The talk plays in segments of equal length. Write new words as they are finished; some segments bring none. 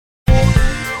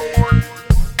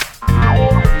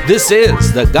This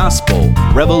is the Gospel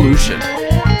Revolution.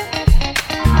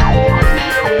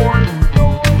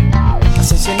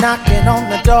 Since you're knocking on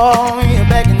the door, you're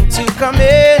begging to come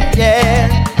in,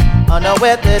 yeah.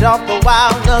 Unaware that all the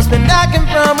while love's been knocking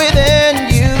from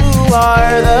within. You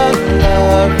are the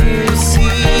love you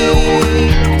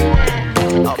see,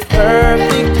 a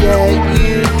perfect yet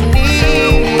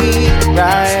unique,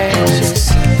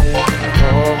 righteous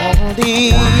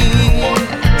holy.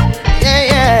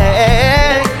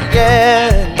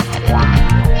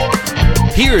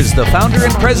 Here's the founder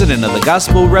and president of the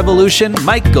Gospel Revolution,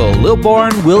 Michael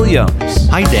Lilborn Williams.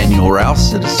 Hi, Daniel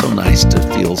Rouse. It is so nice to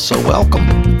feel so welcome.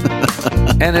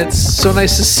 And it's so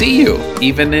nice to see you,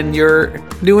 even in your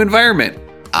new environment.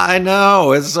 I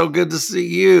know. It's so good to see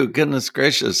you. Goodness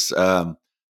gracious.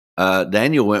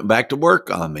 Daniel went back to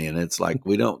work on me, and it's like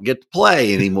we don't get to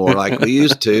play anymore like we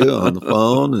used to on the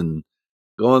phone and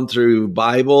going through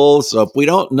Bible. So if we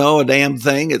don't know a damn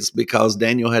thing, it's because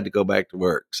Daniel had to go back to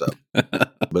work. So,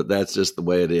 but that's just the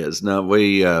way it is. Now,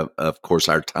 we, of course,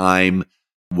 our time,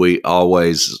 we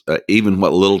always, even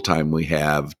what little time we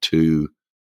have to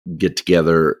get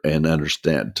together and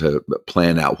understand, to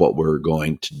plan out what we're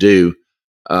going to do,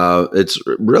 it's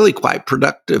really quite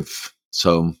productive.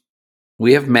 So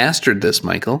we have mastered this,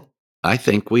 Michael. I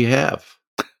think we have.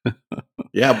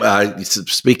 Yeah,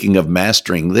 speaking of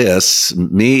mastering this,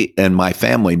 me and my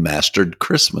family mastered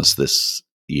Christmas this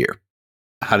year.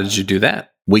 How did you do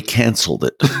that? We canceled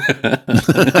it.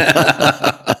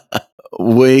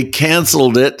 We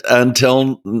canceled it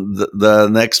until the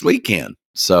next weekend.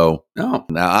 So now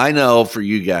I know for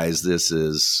you guys this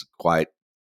is quite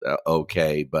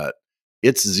okay, but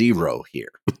it's zero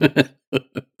here.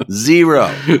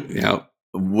 Zero. Yeah.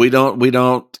 We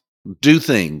don't do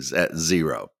things at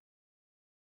zero.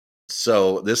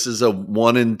 So this is a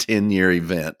 1 in 10 year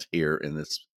event here in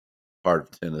this part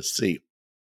of Tennessee.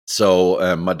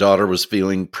 So my daughter was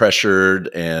feeling pressured,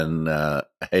 and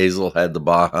Hazel had the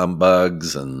bah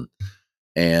humbugs, and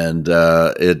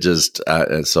it just.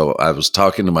 So I was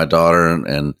talking to my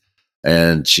daughter,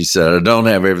 and she said, "I don't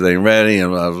have everything ready,"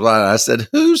 and blah, blah, blah. I said,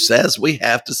 "Who says we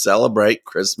have to celebrate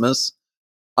Christmas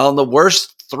on the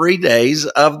worst 3 days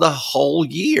of the whole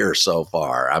year so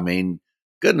far? I mean,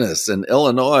 goodness, in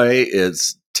Illinois,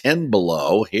 it's 10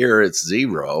 below. Here, it's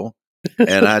zero.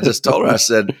 And I just told her,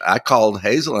 I called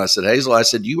Hazel, and I said, Hazel,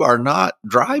 you are not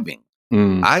driving.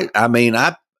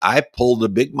 I pulled a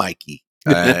big Mikey.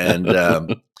 And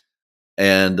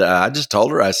I just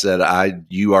told her, I said,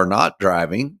 you are not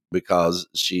driving because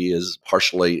she is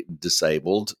partially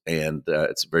disabled, and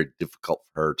it's very difficult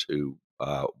for her to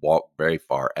walk very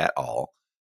far at all.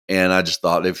 And I just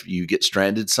thought, if you get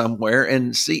stranded somewhere,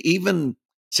 and see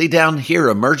down here,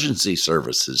 emergency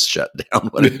services shut down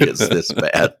when it gets this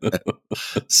bad.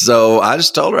 So I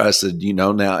just told her, I said,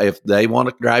 now if they want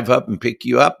to drive up and pick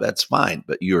you up, that's fine,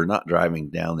 but you're not driving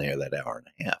down there that hour and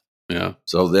a half. Yeah.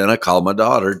 So then I called my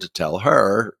daughter to tell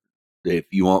her, if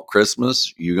you want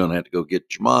Christmas, you're going to have to go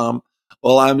get your mom.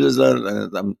 Well,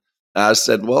 I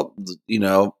said, well,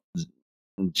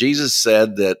 Jesus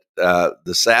said that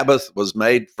the Sabbath was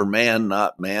made for man,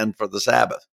 not man for the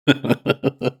Sabbath.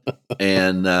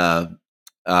 And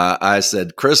I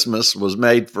said, Christmas was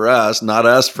made for us, not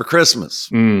us for Christmas.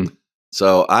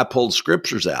 So I pulled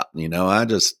scriptures out, I'm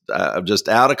just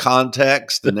out of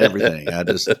context and everything.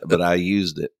 But I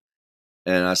used it.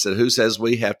 And I said, who says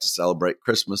we have to celebrate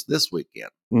Christmas this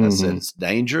weekend? I said, it's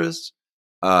dangerous.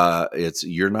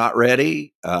 You're not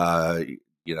ready.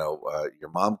 Your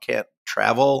mom can't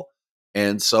travel.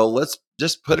 And so let's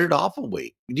just put it off a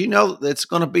week. Do you know it's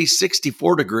going to be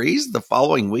 64 degrees the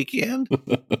following weekend?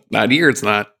 Not here, it's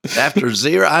not. After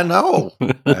zero, I know.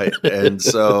 Right? And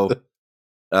so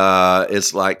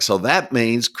it's like, so that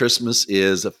means Christmas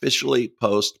is officially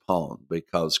postponed,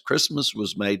 because Christmas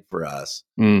was made for us,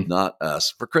 not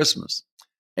us for Christmas.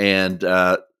 And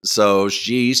so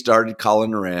she started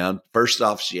calling around. First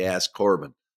off, she asked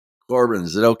Corbin,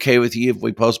 is it okay with you if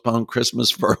we postpone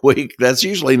Christmas for a week? That's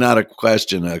usually not a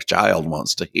question a child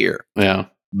wants to hear. Yeah.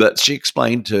 But she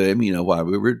explained to him, why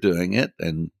we were doing it.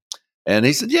 And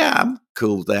he said, yeah, I'm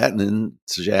cool with that. And then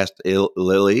she asked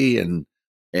Lily and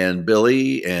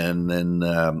Billy, and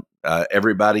then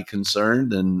everybody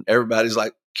concerned, and everybody's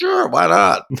like, sure, why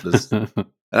not?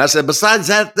 And I said, besides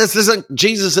that, this isn't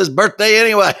Jesus' birthday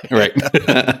anyway. Right.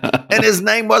 And his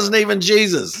name wasn't even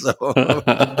Jesus. So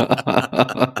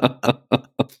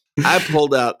I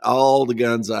pulled out all the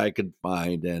guns I could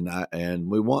find, and I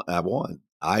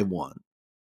won.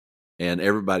 And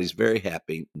everybody's very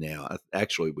happy now.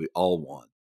 Actually, we all won.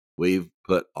 We've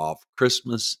put off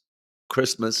Christmas.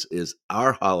 Christmas is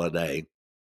our holiday.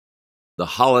 The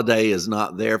holiday is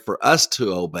not there for us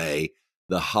to obey.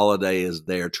 The holiday is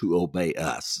there to obey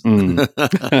us. Mm.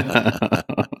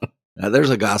 Now, there's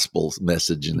a gospel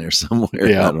message in there somewhere.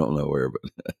 Yeah. I don't know where, but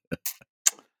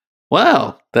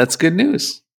Wow, that's good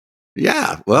news.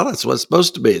 yeah, well, that's what it's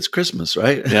supposed to be. It's Christmas,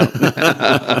 right? Yeah.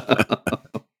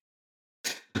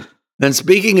 And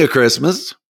speaking of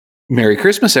Christmas, Merry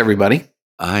Christmas, everybody.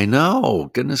 I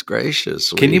know. Goodness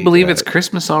gracious. Can you believe it's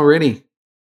Christmas already?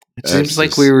 It seems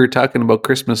like we were talking about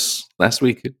Christmas last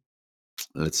week.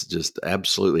 It's just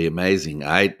absolutely amazing.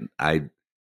 I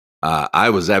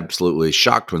was absolutely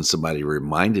shocked when somebody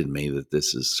reminded me that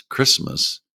this is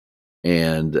Christmas.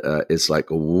 And it's like,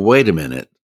 wait a minute.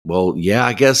 Well, yeah,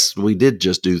 I guess we did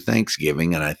just do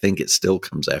Thanksgiving, and I think it still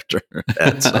comes after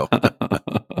that. So,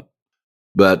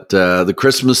 but the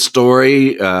Christmas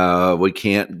story, we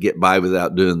can't get by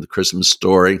without doing the Christmas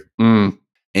story. Mm.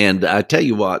 And I tell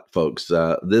you what, folks,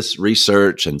 this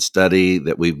research and study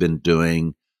that we've been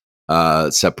doing,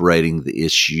 separating the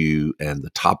issue and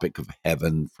the topic of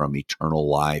heaven from eternal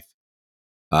life,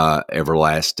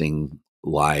 everlasting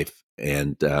life,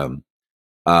 and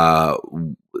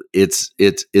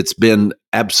it's been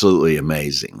absolutely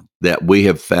amazing that we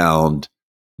have found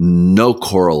no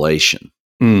correlation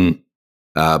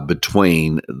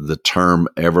between the term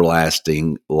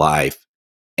everlasting life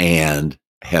and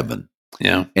heaven.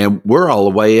 Yeah. And we're all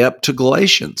the way up to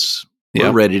Galatians.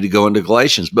 We're ready to go into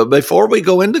Galatians. But before we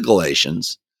go into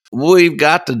Galatians, we've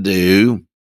got to do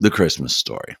the Christmas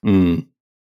story. Mm.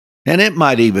 And it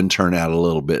might even turn out a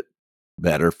little bit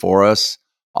better for us.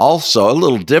 Also, a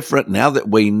little different now that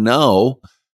we know,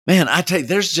 man, I tell you,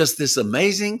 there's just this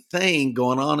amazing thing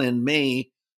going on in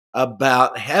me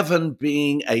about heaven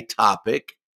being a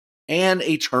topic and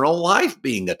eternal life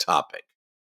being a topic.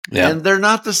 Yeah. And they're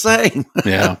not the same.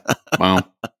 Yeah. Wow.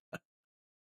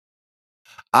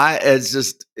 It's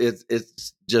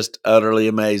just utterly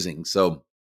amazing. So,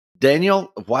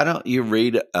 Daniel, why don't you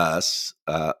read us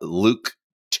Luke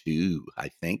 2? I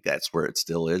think that's where it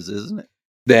still is, isn't it?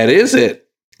 That is it.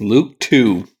 Luke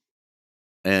 2.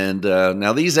 And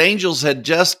now these angels had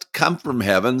just come from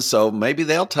heaven, so maybe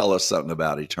they'll tell us something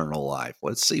about eternal life.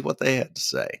 Let's see what they had to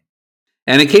say.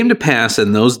 And it came to pass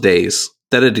in those days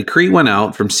that a decree went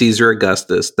out from Caesar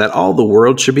Augustus that all the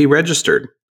world should be registered.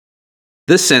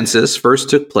 This census first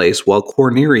took place while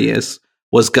Quirinius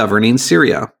was governing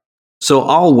Syria. So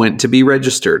all went to be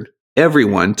registered,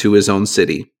 everyone to his own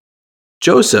city.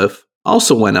 Joseph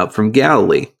also went up from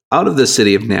Galilee, out of the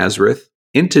city of Nazareth,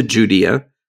 into Judea,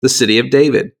 the city of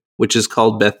David, which is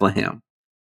called Bethlehem,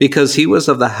 because he was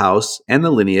of the house and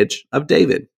the lineage of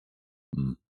David,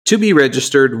 to be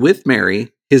registered with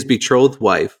Mary, his betrothed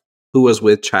wife, who was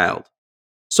with child.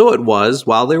 So it was,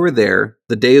 while they were there,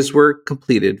 the days were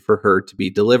completed for her to be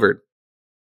delivered.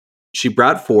 She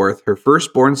brought forth her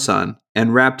firstborn son,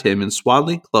 and wrapped him in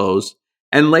swaddling clothes,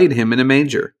 and laid him in a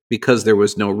manger, because there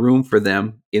was no room for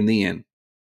them in the inn.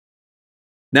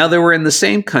 Now there were in the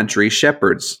same country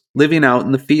shepherds, living out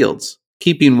in the fields,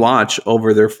 keeping watch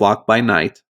over their flock by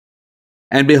night.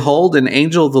 And behold, an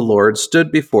angel of the Lord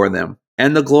stood before them,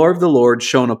 and the glory of the Lord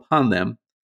shone upon them,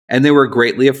 and they were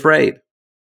greatly afraid.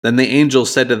 Then the angel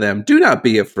said to them, "Do not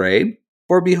be afraid,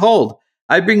 for behold,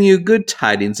 I bring you good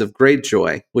tidings of great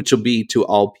joy, which will be to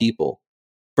all people.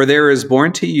 For there is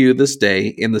born to you this day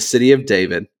in the city of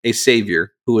David a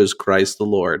Savior, who is Christ the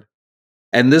Lord.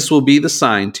 And this will be the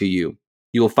sign to you.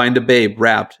 You will find a babe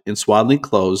wrapped in swaddling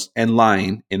clothes and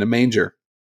lying in a manger."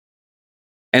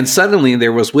 And suddenly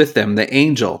there was with them the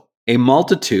angel, a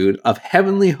multitude of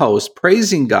heavenly hosts,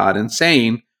 praising God and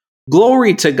saying,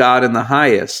 "Glory to God in the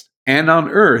highest, and on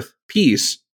earth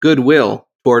peace, goodwill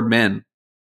toward men."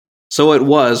 So it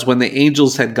was, when the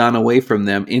angels had gone away from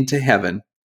them into heaven,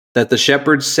 that the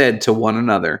shepherds said to one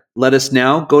another, "Let us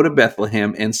now go to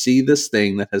Bethlehem and see this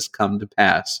thing that has come to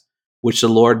pass, which the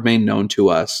Lord made known to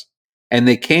us." And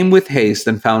they came with haste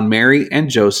and found Mary and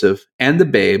Joseph and the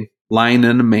babe lying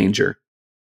in a manger.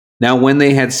 Now when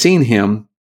they had seen him,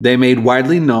 they made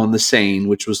widely known the saying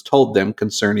which was told them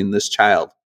concerning this child.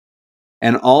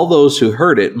 And all those who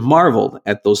heard it marveled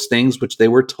at those things which they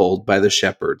were told by the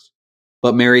shepherds.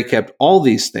 But Mary kept all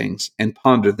these things and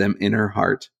pondered them in her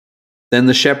heart. Then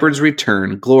the shepherds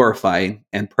returned, glorifying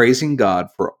and praising God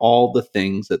for all the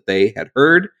things that they had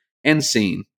heard and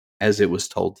seen, as it was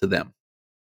told to them.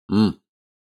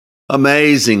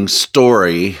 Amazing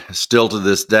story, still to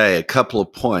this day. A couple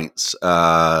of points.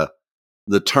 The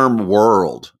term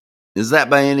world, is that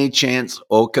by any chance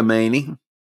Okamani?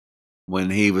 When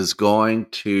he was going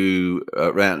to,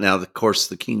 now, of course,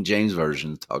 the King James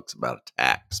Version talks about a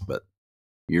tax, but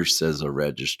yours says a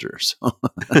register. So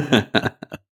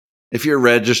If you're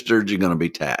registered, you're going to be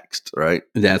taxed, right?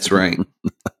 That's right.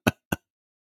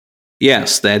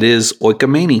 Yes, that is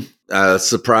oikomene.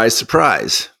 Surprise,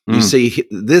 surprise. You Mm. see,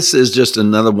 this is just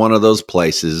another one of those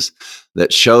places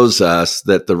that shows us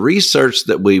that the research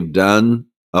that we've done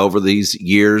over these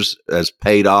years has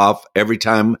paid off. Every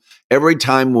time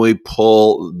we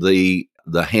pull the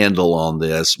handle on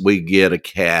this, we get a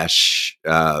cash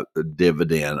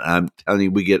dividend. I'm telling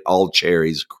you, we get all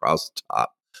cherries across the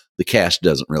top. The cash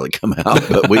doesn't really come out,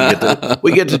 but we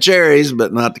get the cherries,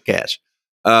 but not the cash.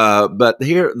 But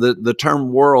here, the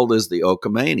term "world" is the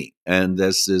oikomene, and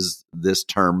this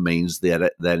term means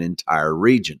that entire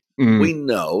region. Mm. We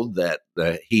know that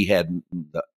he had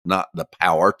not the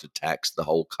power to tax the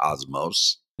whole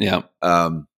cosmos. Yeah.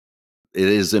 It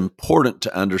is important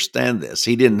to understand this.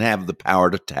 He didn't have the power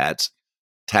to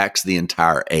tax the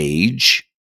entire age.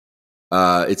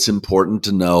 It's important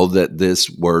to know that this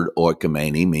word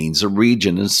oikomene means a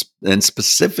region, and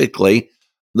specifically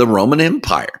the Roman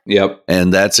Empire. Yep.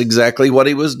 And that's exactly what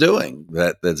he was doing.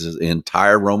 That's the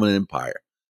entire Roman Empire.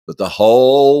 But the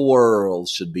whole world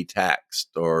should be taxed,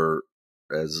 or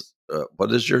as what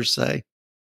does yours say?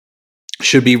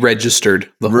 Should be registered.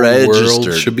 The whole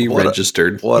world should be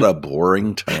registered. What a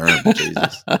boring term,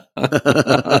 Jesus.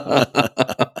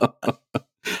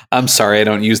 I'm sorry, I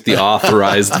don't use the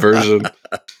authorized version.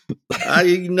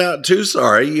 I'm not too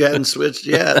sorry. You hadn't switched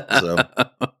yet. So.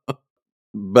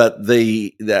 But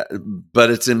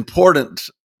it's important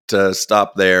to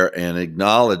stop there and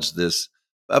acknowledge this.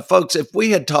 Folks, if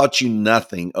we had taught you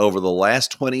nothing over the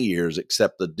last 20 years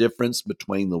except the difference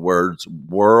between the words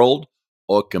world,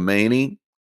 oikomene,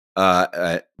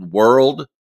 world,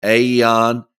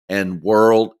 aeon, and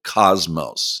world,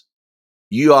 cosmos,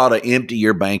 you ought to empty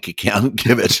your bank account and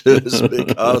give it to us,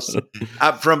 because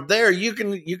from there you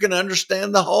can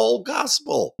understand the whole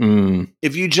gospel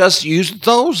if you just use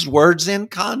those words in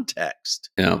context.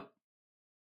 Yeah,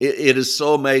 it is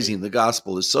so amazing. The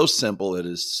gospel is so simple. It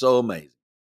is so amazing.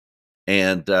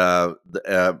 And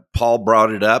Paul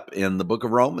brought it up in the book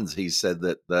of Romans. He said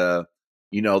that the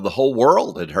whole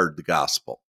world had heard the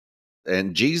gospel,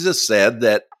 and Jesus said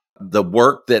that the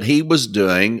work that he was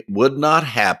doing would not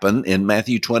happen in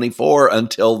Matthew 24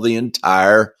 until the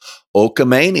entire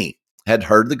oikomene had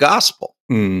heard the gospel.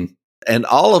 And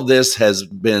all of this has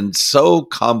been so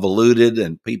convoluted,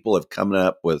 and people have come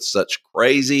up with such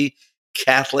crazy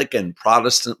Catholic and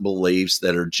Protestant beliefs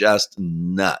that are just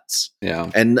nuts.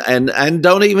 Yeah. And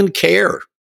don't even care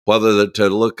whether to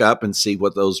look up and see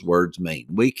what those words mean.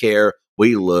 We care,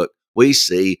 we look, we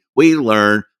see, we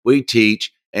learn, we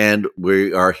teach, and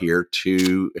we are here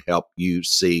to help you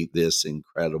see this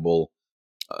incredible,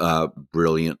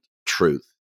 brilliant truth.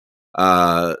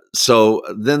 So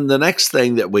then the next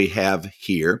thing that we have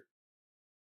here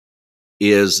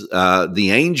is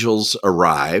the angels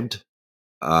arrived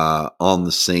on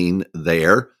the scene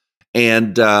there.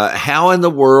 And how in the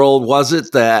world was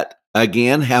it that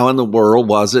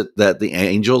the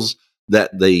angels,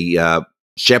 that the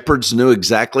shepherds knew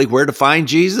exactly where to find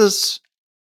Jesus?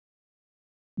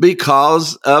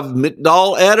 Because of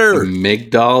Migdal Eder.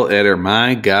 Migdal Eder.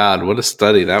 My God, what a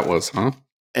study that was, huh?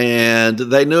 And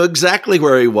they knew exactly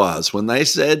where he was. When they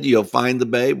said, you'll find the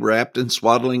babe wrapped in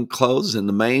swaddling clothes in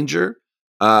the manger.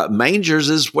 Mangers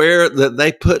is where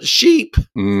they put sheep.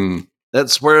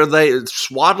 That's where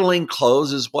swaddling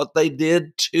clothes is what they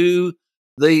did to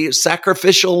the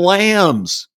sacrificial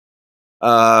lambs.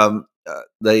 Why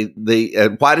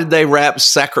did they wrap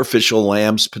sacrificial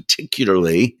lambs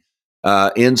particularly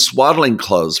in swaddling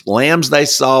clothes? Lambs they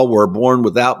saw were born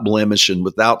without blemish and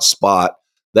without spot.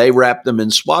 They wrapped them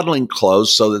in swaddling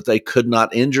clothes so that they could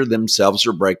not injure themselves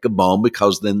or break a bone,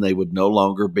 because then they would no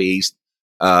longer be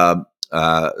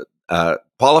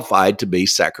qualified to be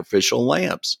sacrificial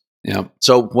lambs. Yeah.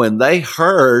 So when they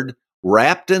heard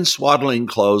wrapped in swaddling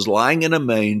clothes, lying in a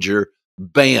manger,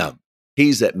 bam,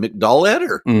 he's at Migdal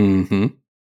Eder. Mm-hmm.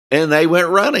 And they went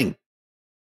running.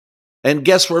 And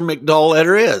guess where Migdal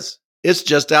Eder is? It's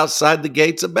just outside the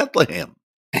gates of Bethlehem.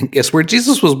 And guess where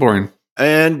Jesus was born?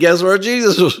 And guess where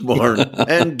Jesus was born?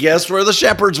 And guess where the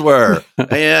shepherds were?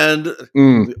 And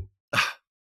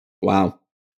wow.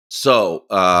 So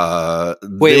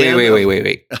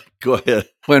wait. Go ahead.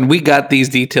 When we got these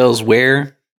details,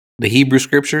 where? The Hebrew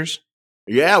scriptures?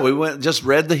 Yeah, we just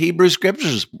read the Hebrew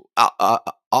scriptures,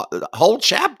 whole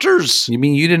chapters. You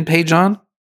mean you didn't pay John?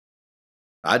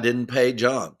 I didn't pay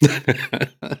John.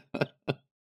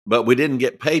 But we didn't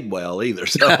get paid well either.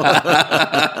 So.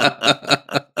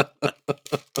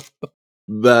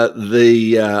 But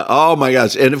oh my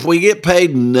gosh. And if we get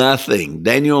paid nothing,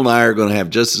 Daniel and I are going to have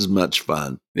just as much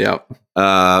fun. Yep.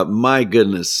 My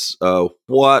goodness,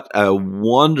 what a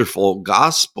wonderful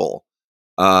gospel.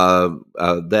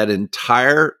 That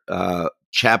entire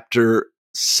chapter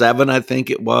 7, I think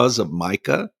it was, of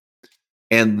Micah.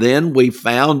 And then we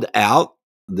found out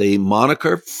the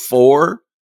moniker for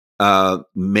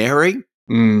Mary,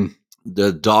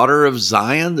 the daughter of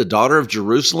Zion, the daughter of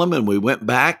Jerusalem. And we went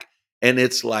back, and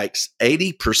it's like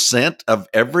 80% of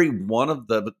every one of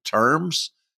the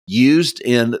terms used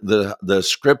in the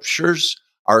scriptures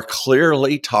are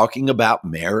clearly talking about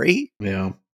Mary.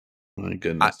 Yeah. My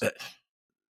goodness.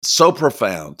 So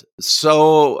profound,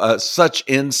 so such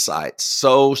insight,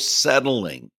 so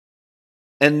settling.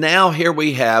 And now here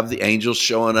we have the angels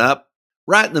showing up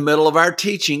right in the middle of our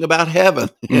teaching about heaven,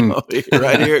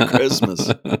 right here at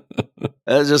Christmas.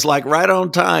 It's just like right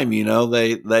on time,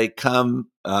 they come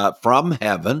from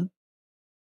heaven.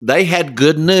 They had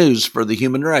good news for the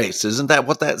human race. Isn't that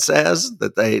what that says?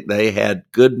 That they had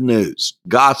good news,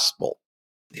 gospel.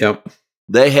 Yep.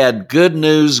 They had good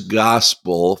news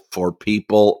gospel for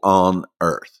people on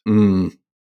earth. Now,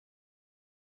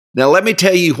 let me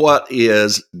tell you what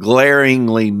is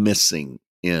glaringly missing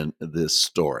in this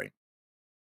story.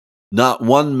 Not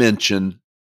one mention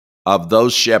of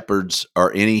those shepherds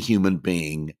or any human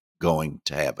being going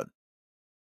to heaven.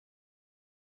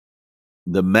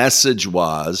 The message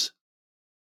was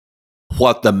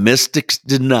what the mystics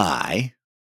deny.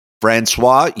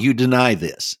 Francois, you deny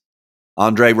this.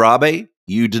 Andre Rabe,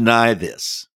 you deny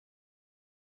this.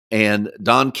 And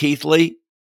Don Keithley,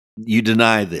 you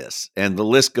deny this. And the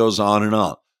list goes on and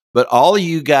on. But all of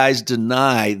you guys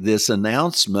deny this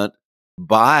announcement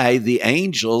by the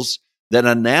angels that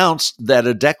announced that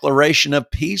a declaration of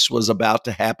peace was about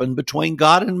to happen between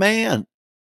God and man.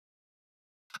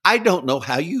 I don't know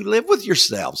how you live with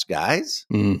yourselves, guys.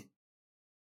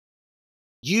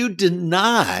 You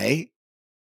deny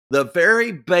the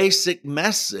very basic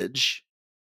message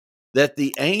that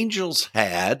the angels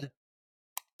had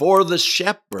for the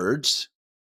shepherds.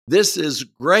 This is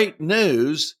great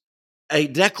news. A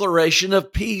declaration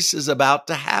of peace is about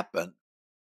to happen,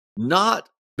 not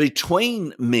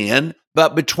between men,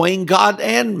 but between God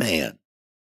and man.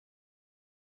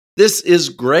 This is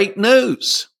great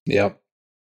news. Yep.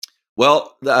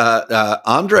 Well,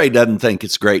 Andre doesn't think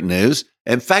it's great news.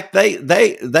 In fact,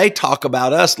 they talk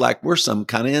about us like we're some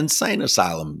kind of insane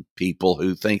asylum people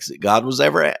who thinks that God was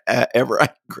ever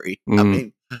angry.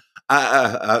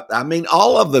 I mean,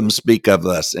 all of them speak of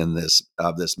us in this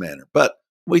manner, but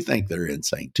we think they're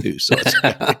insane too. So, it's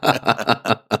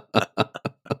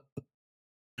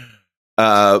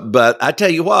but I tell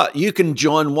you what, you can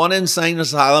join one insane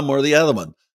asylum or the other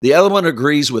one. The other one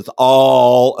agrees with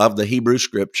all of the Hebrew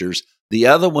scriptures. The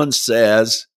other one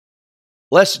says,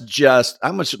 I'm just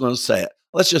going to say it.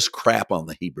 Let's just crap on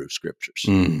the Hebrew scriptures.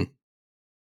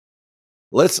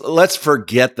 Let's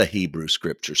forget the Hebrew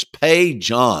scriptures. Pay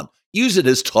John. Use it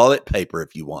as toilet paper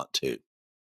if you want to.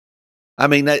 I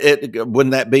mean,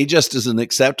 wouldn't that be just as an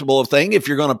acceptable thing if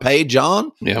you're going to pay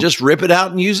John? Yep. Just rip it out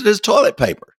and use it as toilet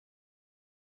paper.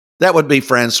 That would be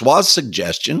Francois'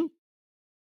 suggestion.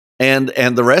 And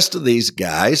the rest of these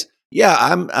guys,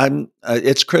 I'm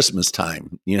it's Christmas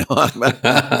time.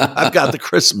 I've got the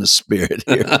Christmas spirit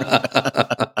here.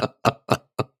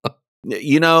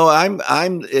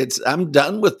 I'm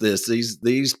done with this.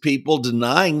 These people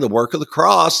denying the work of the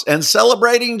cross and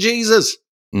celebrating Jesus.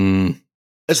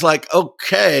 It's like,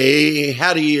 okay,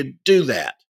 how do you do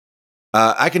that?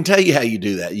 I can tell you how you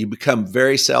do that. You become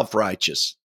very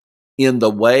self-righteous in the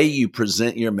way you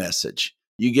present your message.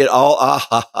 You get all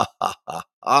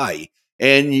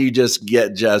and you just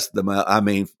get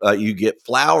you get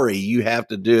flowery. You have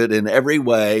to do it in every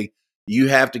way. You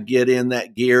have to get in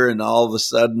that gear, and all of a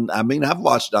sudden, I've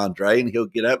watched Andre, and he'll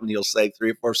get up and he'll say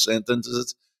 3 or 4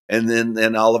 sentences, and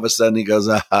then all of a sudden he goes,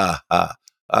 and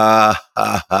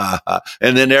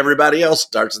then everybody else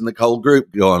starts in the cold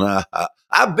group going,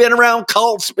 I've been around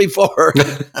cults before.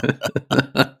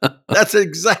 That's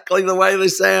exactly the way they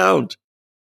sound.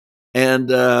 And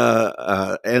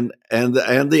the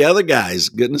other guys,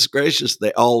 goodness gracious,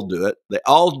 they all do it. They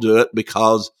all do it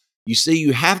because, you see,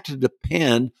 you have to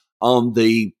depend on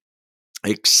the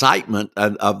excitement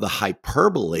of the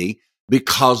hyperbole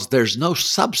because there's no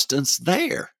substance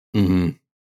there.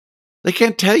 They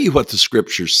can't tell you what the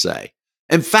scriptures say.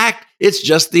 In fact, it's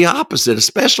just the opposite,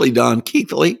 especially Don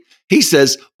Keithley. He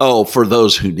says, for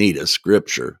those who need a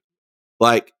scripture.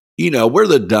 Like, we're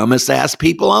the dumbest ass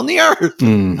people on the earth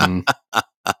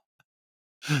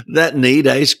that need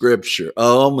a scripture.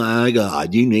 Oh my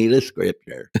God, you need a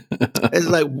scripture. It's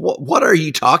like, what are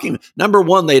you talking about? Number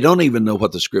one, they don't even know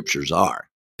what the scriptures are.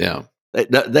 Yeah.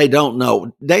 They don't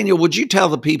know. Daniel, would you tell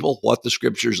the people what the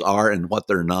scriptures are and what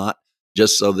they're not,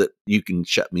 just so that you can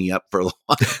shut me up for a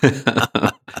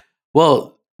while?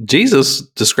 Well, Jesus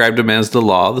described them as the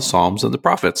law, the Psalms, and the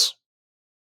prophets.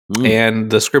 And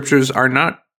the scriptures are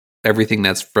not everything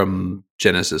that's from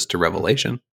Genesis to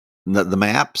Revelation. The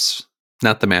maps?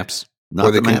 Not the maps. Not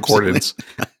or the maps. concordance.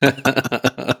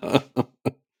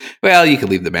 Well, you can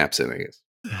leave the maps in, I guess.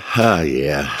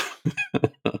 Yeah.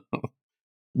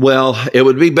 Well, it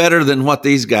would be better than what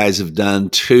these guys have done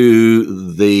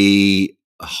to the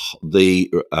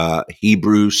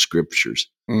Hebrew scriptures.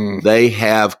 They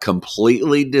have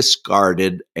completely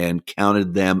discarded and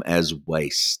counted them as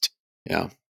waste. Yeah.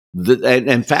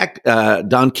 In fact,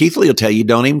 Don Keithley will tell you,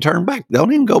 don't even turn back.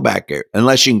 Don't even go back there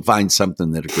unless you can find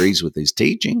something that agrees with his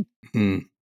teaching. And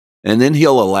then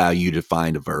he'll allow you to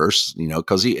find a verse,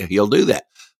 because he'll do that.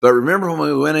 But remember when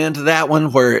we went into that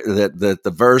one where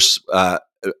the verse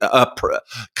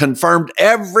confirmed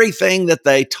everything that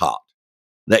they taught,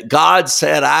 that God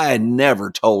said, I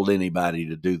never told anybody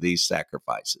to do these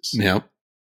sacrifices. Yeah.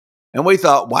 And we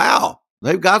thought, wow,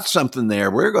 they've got something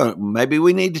there. Maybe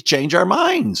we need to change our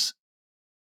minds.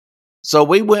 So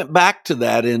we went back to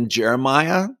that in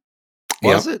Jeremiah,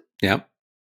 was it? Yeah.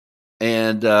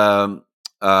 And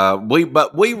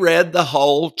we read the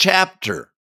whole chapter.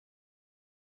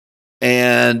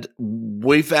 And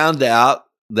we found out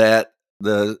that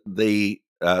the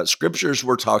scriptures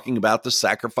were talking about the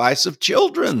sacrifice of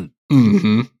children.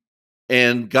 Mm-hmm.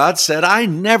 And God said, I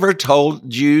never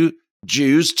told you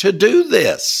Jews to do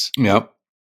this. Yep.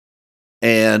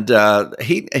 And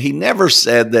he never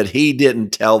said that he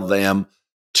didn't tell them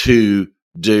to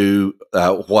do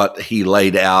what he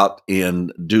laid out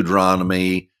in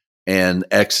Deuteronomy and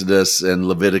Exodus and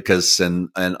Leviticus and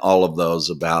all of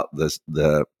those about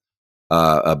the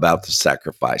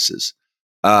sacrifices.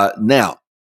 Now,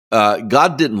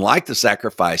 God didn't like the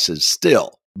sacrifices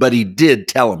still, but he did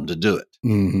tell them to do it.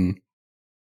 Mm-hmm.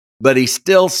 But he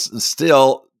still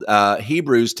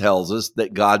Hebrews tells us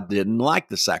that God didn't like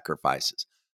the sacrifices.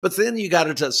 But then you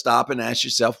got to stop and ask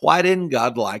yourself, why didn't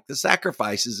God like the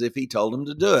sacrifices if he told them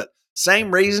to do it?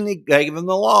 Same reason he gave them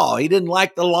the law. He didn't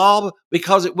like the law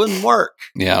because it wouldn't work.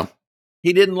 Yeah.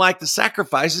 He didn't like the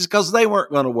sacrifices because they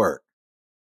weren't going to work.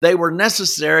 They were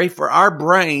necessary for our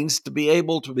brains to be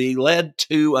able to be led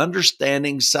to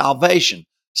understanding salvation.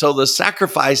 So the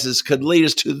sacrifices could lead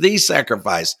us to the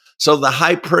sacrifice. So the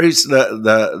high priest,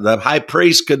 the high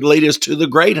priest could lead us to the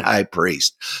great high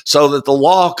priest. So that the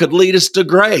law could lead us to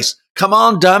grace. Come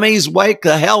on, dummies, wake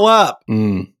the hell up.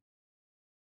 You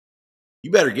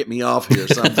better get me off here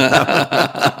sometime.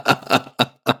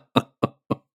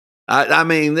 I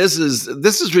mean, this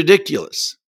is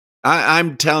ridiculous.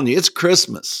 I'm telling you, it's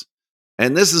Christmas.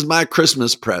 And this is my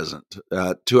Christmas present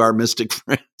to our mystic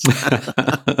friends.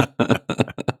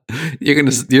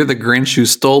 You're the Grinch who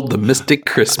stole the mystic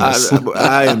Christmas.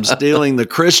 I am stealing the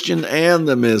Christian and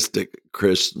the mystic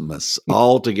Christmas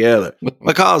all together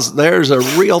because there's a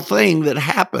real thing that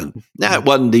happened. Now, it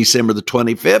wasn't December the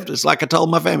 25th. It's like I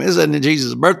told my family, this isn't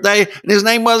Jesus' birthday, and his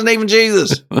name wasn't even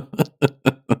Jesus.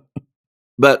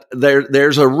 But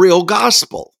there's a real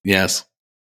gospel. Yes.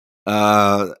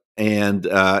 And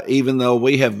even though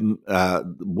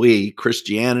we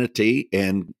Christianity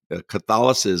and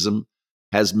Catholicism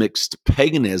has mixed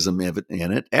paganism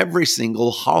in it, every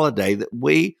single holiday that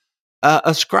we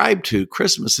ascribe to,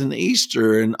 Christmas and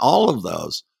Easter and all of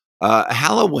those,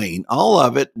 Halloween, all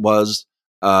of it was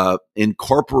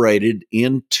incorporated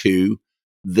into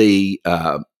the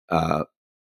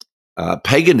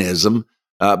paganism.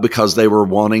 Because they were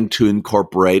wanting to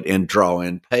incorporate and draw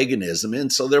in paganism.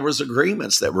 And so there was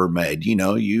agreements that were made.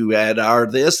 You add our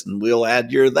this and we'll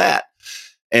add your that.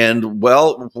 And,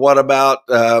 well, what about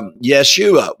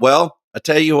Yeshua? Well, I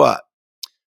tell you what,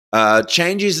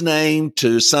 change his name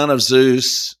to Son of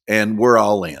Zeus and we're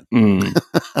all in.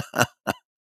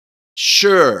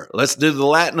 Sure, let's do the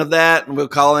Latin of that and we'll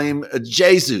call him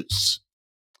Jesus.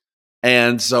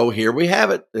 And so here we have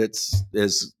it. It's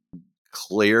as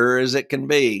clear as it can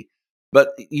be.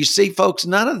 But you see, folks,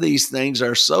 none of these things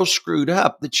are so screwed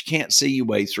up that you can't see your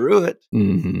way through it.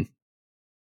 Mm-hmm.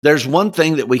 There's one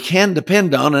thing that we can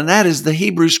depend on, and that is the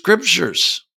Hebrew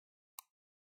scriptures.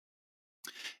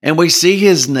 And we see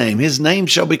his name. His name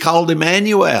shall be called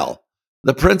Emmanuel,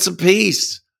 the Prince of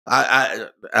Peace. I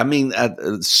mean,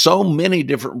 so many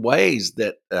different ways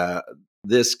that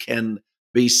this can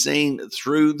be seen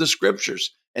through the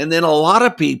scriptures. And then a lot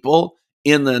of people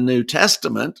in the New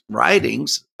Testament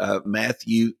writings,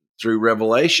 Matthew through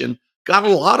Revelation, got a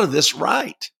lot of this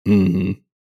right. Mm-hmm.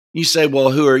 You say, well,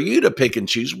 who are you to pick and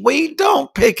choose? We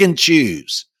don't pick and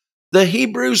choose. The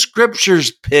Hebrew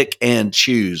scriptures pick and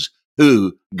choose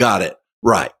who got it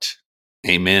right.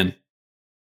 Amen.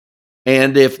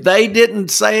 And if they didn't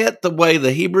say it the way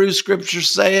the Hebrew scriptures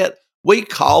say it, we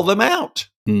call them out.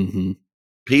 Mm-hmm.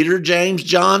 Peter, James,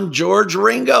 John, George,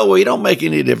 Ringo. We don't make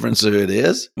any difference who it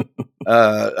is.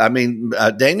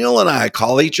 Daniel and I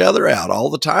call each other out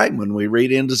all the time when we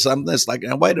read into something. It's like,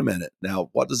 now, wait a minute. Now,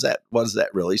 what is that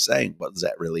really saying? What does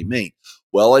that really mean?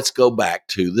 Well, let's go back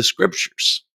to the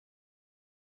scriptures.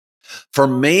 For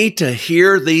me to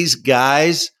hear these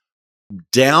guys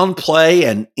downplay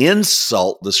and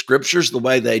insult the scriptures the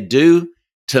way they do,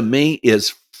 to me,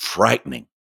 is frightening.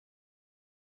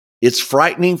 It's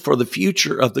frightening for the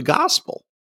future of the gospel,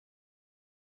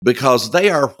 because they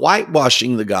are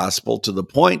whitewashing the gospel to the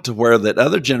point to where that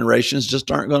other generations just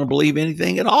aren't going to believe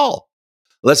anything at all.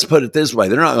 Let's put it this way.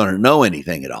 They're not going to know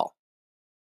anything at all.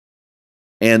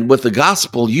 And with the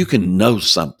gospel, you can know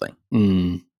something.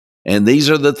 Mm. And these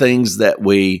are the things that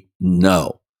we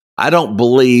know. I don't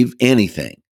believe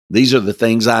anything. These are the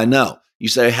things I know. You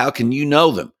say, how can you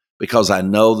know them? Because I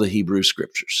know the Hebrew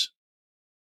scriptures.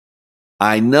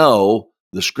 I know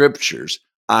the scriptures.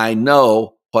 I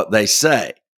know what they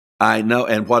say. I know,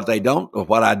 and what I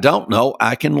don't know,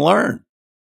 I can learn.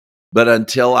 But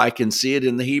until I can see it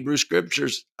in the Hebrew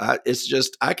scriptures, I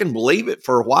can believe it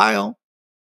for a while.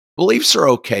 Beliefs are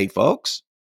okay, folks.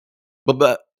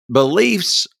 But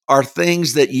beliefs are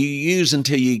things that you use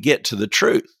until you get to the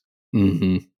truth.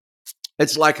 Mm-hmm.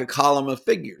 It's like a column of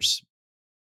figures.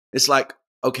 It's like,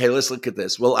 okay, let's look at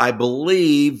this. Well, I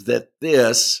believe that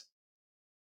this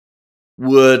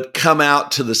would come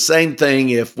out to the same thing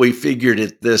if we figured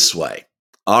it this way.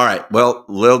 All right, well,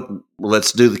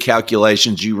 let's do the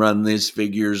calculations. You run these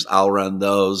figures, I'll run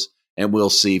those, and we'll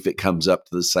see if it comes up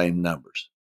to the same numbers.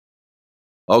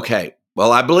 Okay,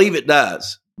 well, I believe it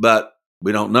does, but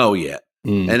we don't know yet.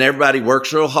 Mm. And everybody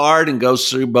works real hard and goes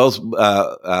through both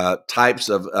types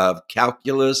of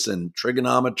calculus and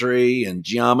trigonometry and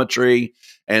geometry,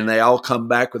 and they all come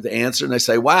back with the answer, and they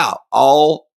say, wow,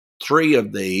 all three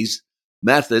of these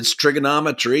methods,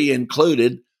 trigonometry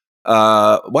included,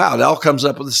 wow, it all comes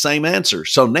up with the same answer.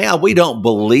 So now we don't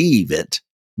believe it,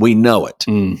 we know it.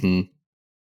 Mm-hmm.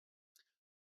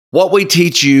 What we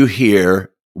teach you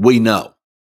here, we know.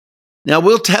 Now,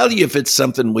 we'll tell you if it's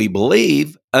something we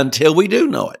believe until we do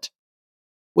know it.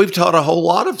 We've taught a whole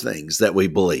lot of things that we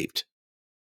believed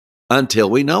until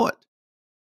we know it.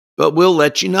 But we'll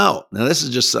let you know. Now, this is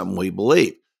just something we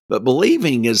believe. But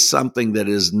believing is something that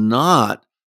is not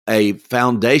a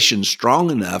foundation strong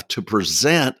enough to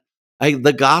present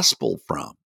the gospel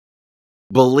from.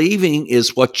 Believing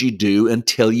is what you do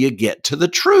until you get to the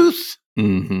truth.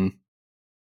 Mm-hmm.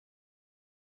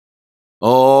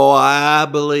 Oh, I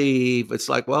believe. It's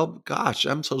like, well, gosh,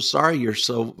 I'm so sorry you're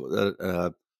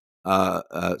so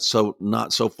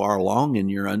not so far along in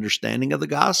your understanding of the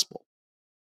gospel.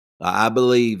 I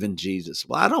believe in Jesus.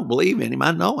 Well, I don't believe in him.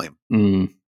 I know him.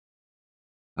 Mm.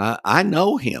 I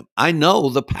know him. I know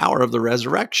the power of the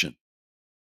resurrection.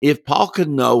 If Paul could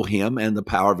know him and the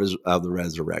power of the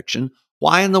resurrection,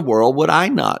 why in the world would I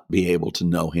not be able to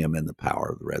know him and the power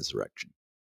of the resurrection?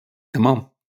 Come on.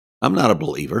 I'm not a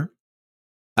believer.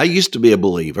 I used to be a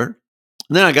believer,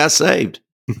 and then I got saved.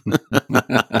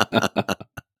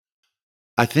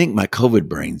 I think my COVID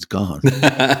brain's gone.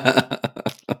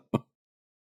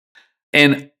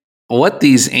 And what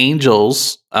these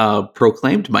angels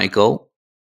proclaimed, Michael,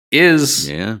 is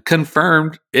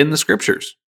confirmed in the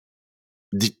scriptures.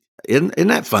 Isn't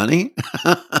that funny?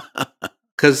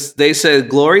 Because they said,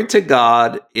 glory to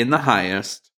God in the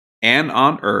highest, and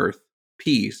on earth,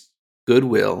 peace,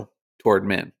 goodwill toward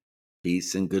men.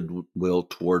 Peace and goodwill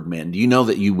toward men. Do you know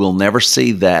that you will never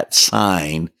see that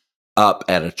sign up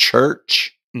at a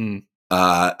church,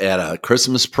 at a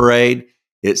Christmas parade?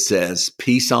 It says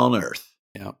peace on earth,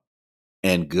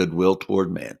 and goodwill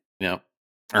toward men. Yep.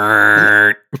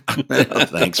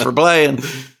 Thanks for playing.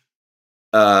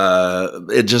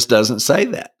 It just doesn't say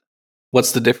that.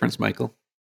 What's the difference, Michael?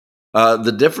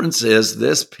 The difference is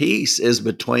this peace is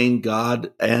between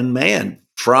God and man,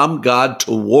 from God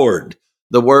toward.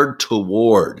 The word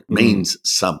toward means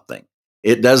something.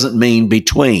 It doesn't mean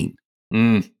between.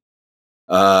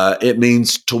 It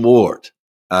means toward.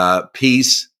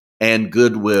 Peace and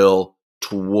goodwill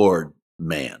toward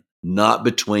man, not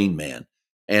between man.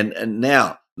 And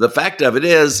now, the fact of it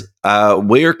is,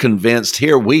 we're convinced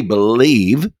here, we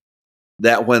believe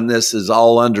that when this is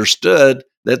all understood,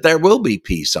 that there will be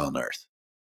peace on earth,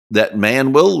 that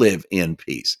man will live in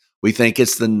peace. We think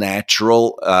it's the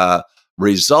natural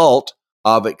result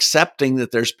of accepting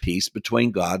that there's peace between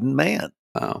God and man.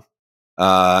 Wow.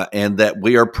 and that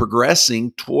we are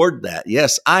progressing toward that.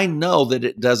 Yes, I know that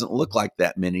it doesn't look like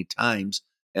that many times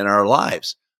in our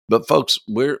lives, but folks,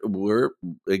 we're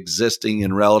existing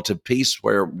in relative peace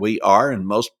where we are, and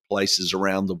most places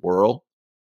around the world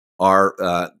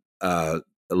are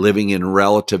living in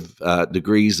relative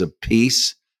degrees of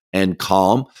peace and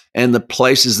calm. And the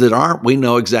places that aren't, we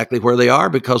know exactly where they are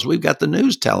because we've got the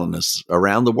news telling us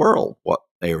around the world what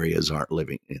areas aren't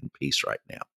living in peace right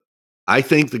now. I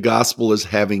think the gospel is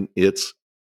having its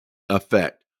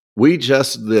effect. We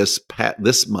just this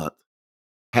month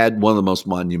had one of the most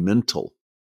monumental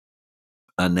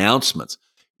announcements.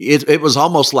 It was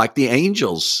almost like the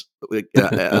angels'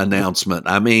 announcement.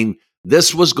 I mean,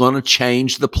 this was going to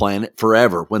change the planet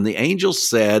forever. When the angels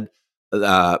said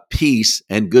peace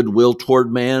and goodwill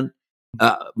toward man,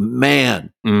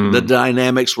 the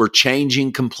dynamics were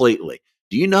changing completely.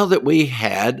 Do you know that we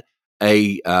had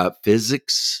a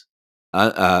physics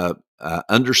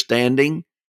understanding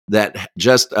that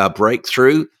just a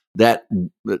breakthrough that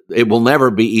it will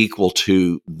never be equal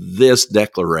to this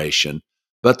declaration,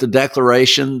 but the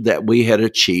declaration that we had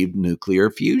achieved nuclear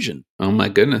fusion. Oh my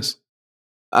goodness.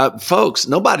 Folks,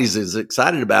 nobody's as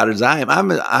excited about it as I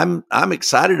am. I'm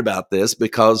excited about this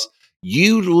because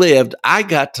I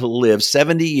got to live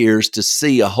 70 years to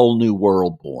see a whole new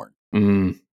world born.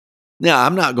 Now,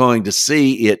 I'm not going to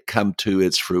see it come to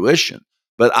its fruition,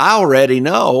 but I already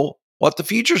know what the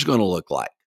future is going to look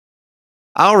like.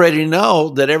 I already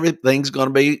know that everything's going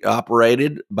to be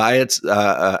operated by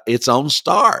its own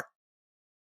star.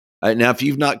 Now, if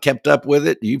you've not kept up with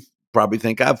it, you probably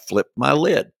think I've flipped my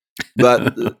lid.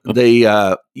 But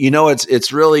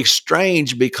it's really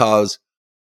strange because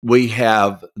we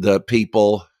have the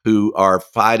people who are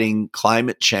fighting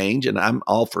climate change, and I'm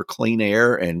all for clean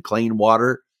air and clean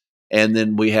water. And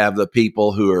then we have the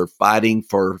people who are fighting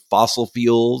for fossil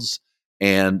fuels,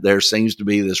 and there seems to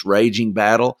be this raging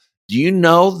battle. Do you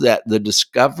know that the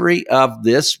discovery of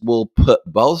this will put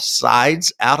both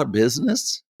sides out of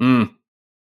business? You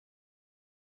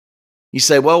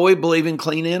say, well, we believe in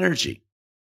clean energy.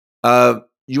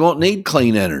 You won't need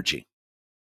clean energy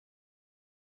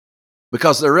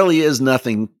because there really is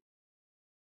nothing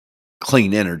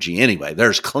clean energy anyway.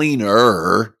 There's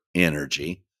cleaner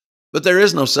energy, but there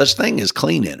is no such thing as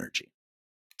clean energy.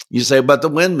 You say, but the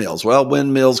windmills, well,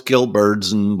 windmills kill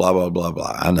birds and blah, blah, blah,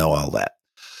 blah. I know all that.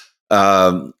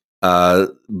 But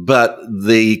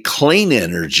the clean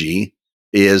energy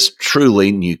is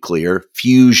truly nuclear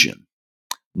fusion,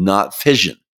 not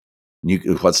fission.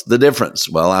 What's the difference?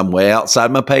 Well, I'm way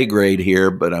outside my pay grade here,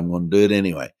 but I'm going to do it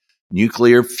anyway.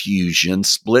 Nuclear fusion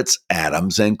splits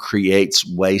atoms and creates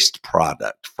waste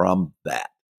product from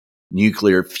that.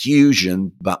 Nuclear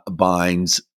fusion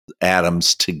binds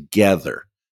atoms together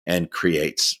and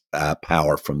creates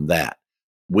power from that.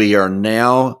 We are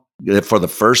now, for the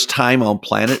first time on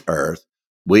planet Earth,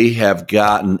 we have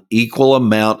gotten equal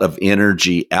amount of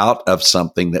energy out of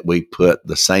something that we put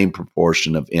the same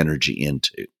proportion of energy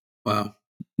into. Wow.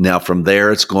 Now, from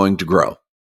there, it's going to grow.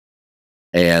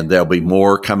 And there'll be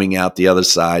more coming out the other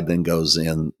side than goes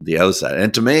in the other side.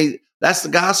 And to me, that's the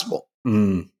gospel.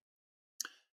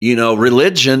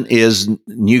 Religion is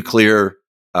nuclear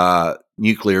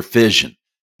fission.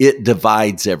 It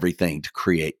divides everything to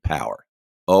create power.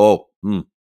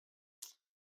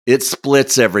 It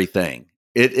splits everything.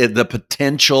 The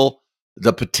potential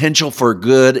for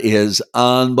good is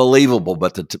unbelievable,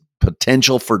 but the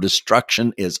potential for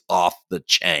destruction is off the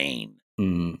chain.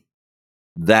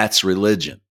 That's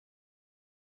religion.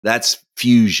 That's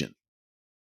fusion,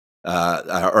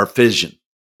 or fission.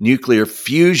 Nuclear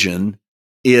fusion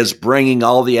is bringing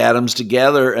all the atoms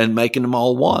together and making them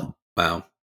all one. Wow.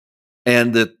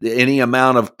 And any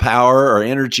amount of power or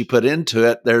energy put into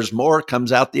it, there's more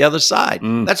comes out the other side.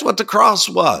 That's what the cross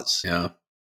was. Yeah.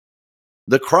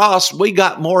 The cross, we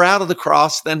got more out of the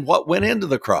cross than what went into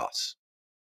the cross.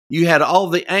 You had all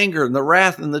the anger and the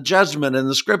wrath and the judgment and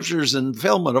the scriptures and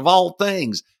fulfillment of all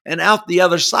things. And out the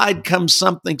other side comes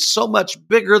something so much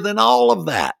bigger than all of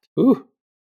that,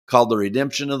 called the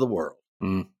redemption of the world.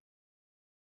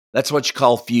 That's what you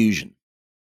call fusion.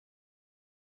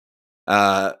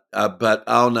 But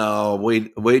oh no,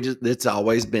 we just, it's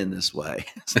always been this way.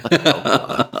 It's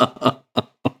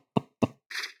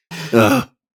like,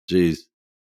 geez.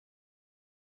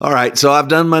 All right, so I've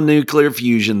done my nuclear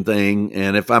fusion thing,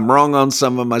 and if I'm wrong on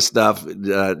some of my stuff,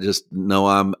 just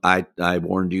know I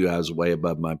warned you I was way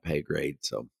above my pay grade.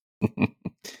 So,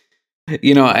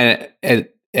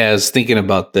 as thinking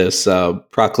about this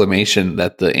proclamation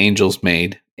that the angels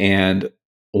made, and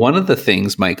one of the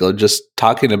things, Michael, just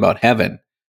talking about heaven,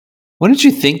 wouldn't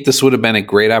you think this would have been a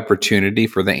great opportunity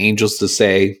for the angels to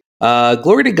say,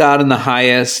 Glory to God in the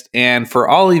highest. And for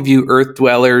all of you earth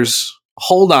dwellers,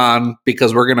 hold on,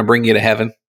 because we're going to bring you to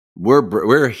heaven.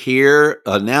 We're here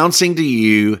announcing to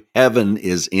you heaven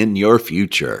is in your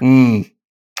future.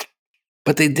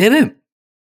 But they didn't.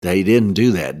 They didn't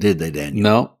do that, did they, Daniel?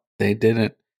 No, they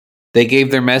didn't. They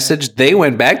gave their message. They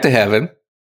went back to heaven.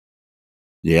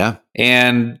 Yeah.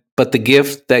 But the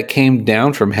gift that came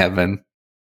down from heaven,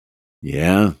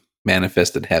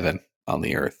 manifested heaven on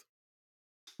the earth.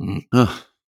 Oh,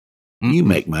 you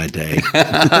make my day.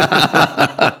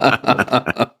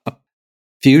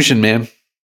 Fusion, man.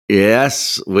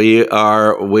 Yes, we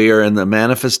are in the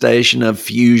manifestation of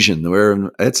fusion.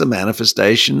 It's a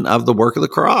manifestation of the work of the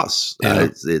cross. Yeah.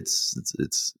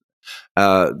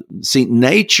 See,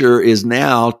 nature is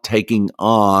now taking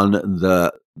on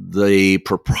the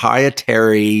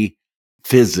proprietary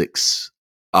physics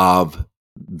of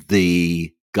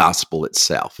the gospel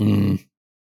itself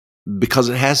because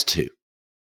it has to.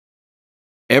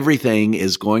 Everything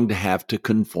is going to have to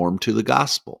conform to the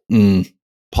gospel.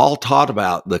 Paul taught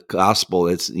about the gospel.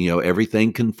 It's,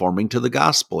 everything conforming to the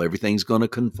gospel. Everything's going to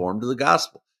conform to the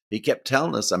gospel. He kept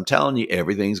telling us, I'm telling you,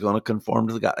 everything's going to conform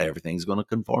to the gospel. Everything's going to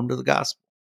conform to the gospel.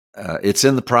 It's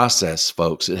in the process,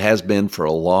 folks. It has been for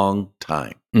a long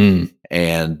time.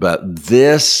 But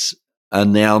this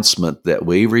announcement that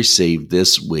we received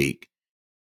this week,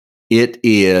 it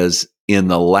is in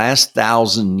the last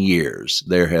 1,000 years,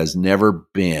 there has never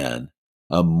been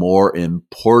a more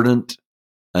important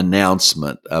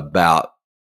announcement about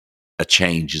a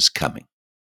change is coming.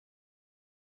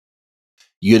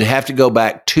 You'd have to go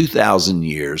back 2,000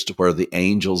 years to where the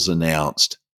angels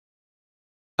announced,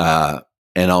 and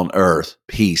on earth,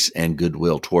 peace and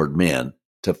goodwill toward men,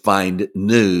 to find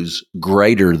news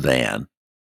greater than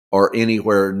or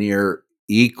anywhere near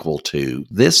equal to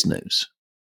this news.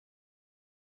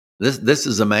 This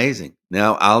is amazing.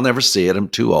 Now, I'll never see it. I'm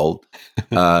too old.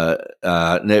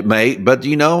 It may, but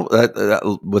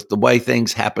with the way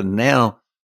things happen now,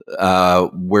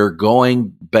 we're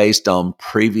going based on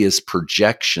previous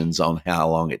projections on how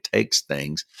long it takes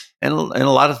things. And a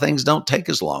lot of things don't take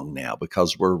as long now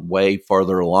because we're way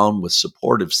farther along with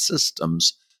supportive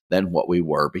systems than what we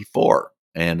were before.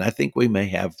 And I think we may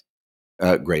have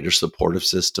greater supportive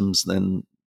systems than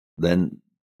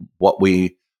what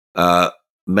we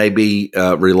may be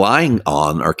relying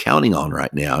on or counting on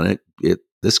right now. And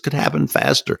this could happen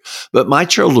faster. But my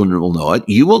children will know it.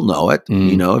 You will know it.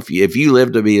 If you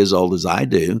live to be as old as I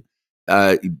do,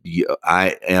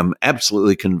 I am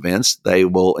absolutely convinced they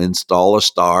will install a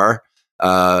star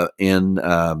in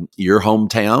your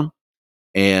hometown,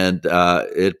 and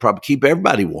it'd probably keep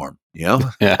everybody warm.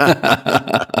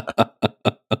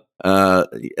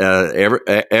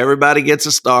 Everybody gets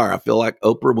a star. I feel like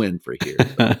Oprah Winfrey here.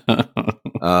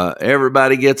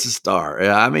 Everybody gets a star.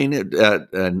 I mean,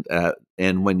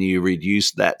 and when you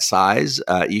reduce that size,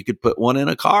 you could put one in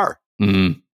a car.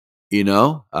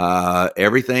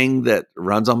 Everything that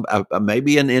runs on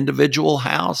maybe an individual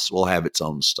house will have its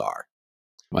own star.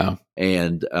 Wow.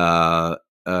 And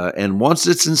once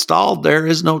it's installed, there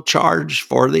is no charge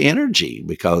for the energy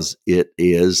because it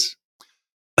is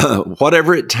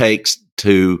whatever it takes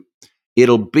to.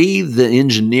 It'll be the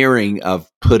engineering of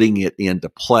putting it into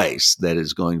place that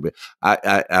is going to be.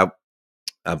 I've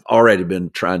already been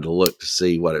trying to look to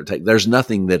see what it takes. There's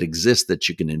nothing that exists that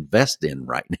you can invest in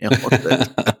right now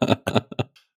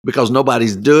because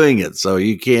nobody's doing it. So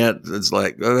you can't. It's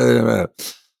like.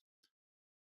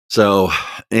 So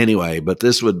anyway, but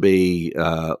this would be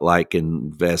like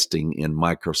investing in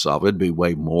Microsoft. It'd be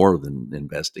way more than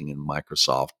investing in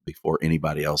Microsoft before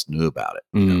anybody else knew about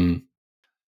it.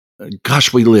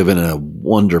 Gosh, we live in a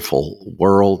wonderful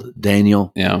world,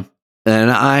 Daniel. Yeah. And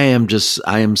I am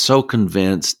so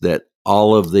convinced that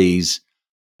all of these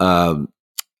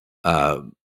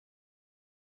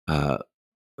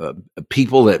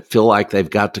people that feel like they've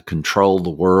got to control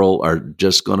the world are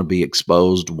just going to be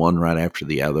exposed one right after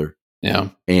the other. Yeah.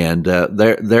 And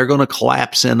they're going to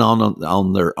collapse in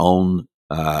on their own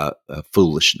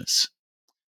foolishness.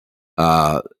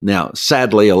 Now,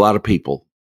 sadly, a lot of people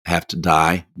have to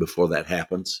die before that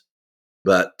happens.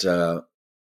 But like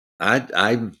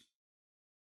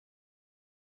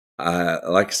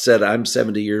I said, I'm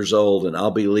 70 years old, and I'll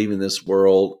be leaving this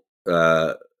world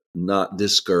not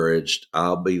discouraged.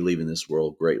 I'll be leaving this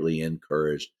world greatly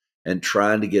encouraged and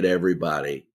trying to get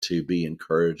everybody to be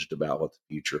encouraged about what the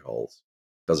future holds,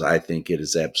 because I think it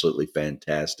is absolutely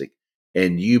fantastic.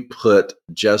 And you put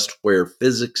just where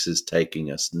physics is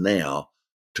taking us now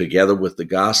together with the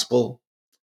gospel.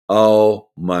 Oh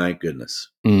my goodness.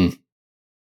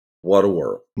 What a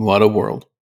world. What a world.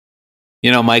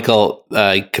 Michael,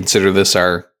 I consider this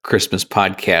our Christmas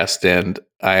podcast, and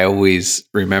I always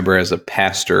remember as a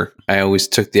pastor, I always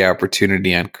took the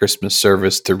opportunity on Christmas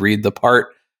service to read the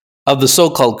part of the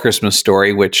so-called Christmas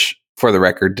story, which, for the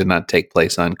record, did not take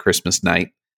place on Christmas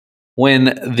night,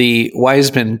 when the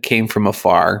wise men came from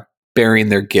afar bearing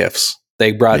their gifts.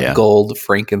 They brought gold,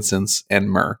 frankincense, and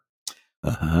myrrh.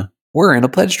 Uh-huh. We're in a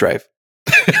pledge drive.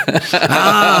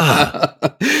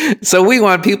 So we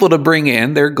want people to bring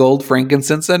in their gold,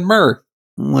 frankincense, and myrrh.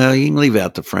 Well, you can leave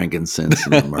out the frankincense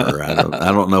and the myrrh.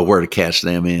 I don't know where to cash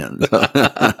them in.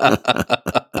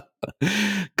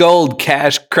 Gold,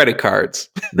 cash, credit cards.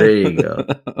 There you go.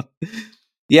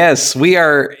 Yes, we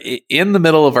are in the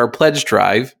middle of our pledge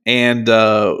drive, and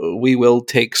we will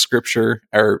take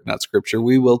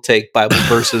we will take Bible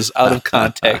verses out of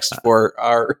context for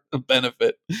our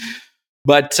benefit.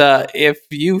 But if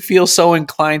you feel so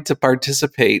inclined to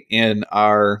participate in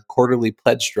our quarterly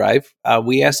pledge drive,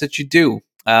 we ask that you do.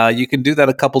 You can do that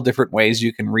a couple different ways.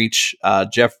 You can reach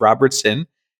Jeff Robertson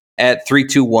at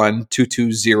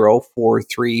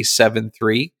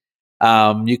 321-220-4373.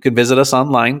 You can visit us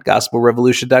online,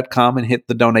 gospelrevolution.com, and hit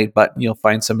the donate button. You'll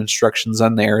find some instructions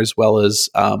on there, as well as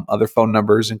other phone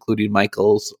numbers, including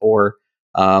Michael's or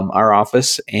our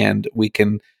office, and we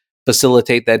can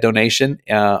facilitate that donation.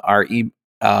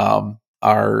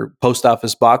 Our post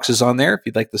office box is on there if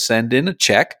you'd like to send in a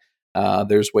check.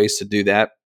 There's ways to do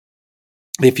that.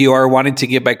 If you are wanting to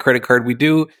give by credit card, we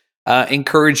do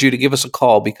encourage you to give us a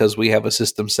call, because we have a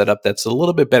system set up that's a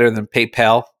little bit better than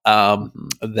PayPal.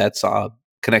 That's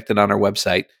connected on our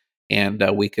website, and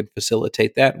we can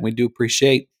facilitate that. And we do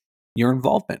appreciate your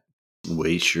involvement.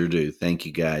 We sure do. Thank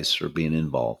you guys for being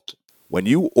involved. When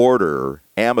you order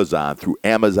Amazon through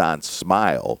Amazon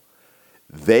Smile,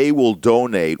 they will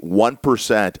donate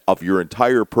 1% of your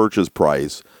entire purchase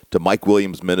price to Mike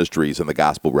Williams Ministries and the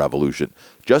Gospel Revolution.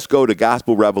 Just go to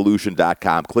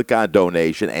gospelrevolution.com, click on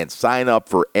donation, and sign up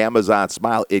for Amazon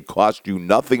Smile. It costs you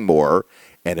nothing more,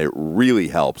 and it really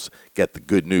helps get the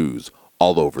good news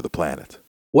all over the planet.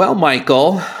 Well,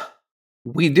 Michael,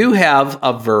 we do have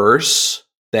a verse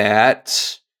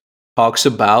that talks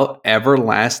about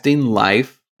everlasting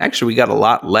life. Actually, we got a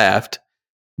lot left,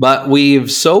 but we've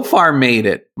so far made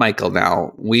it, Michael.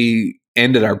 Now, we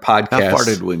ended our podcast. How far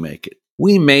did we make it?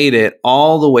 We made it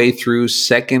all the way through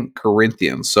 2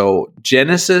 Corinthians. So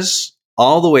Genesis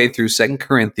all the way through 2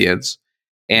 Corinthians.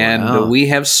 And we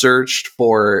have searched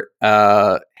for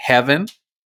heaven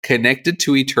connected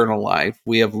to eternal life.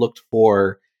 We have looked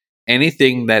for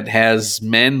anything that has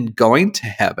men going to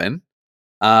heaven.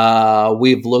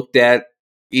 We've looked at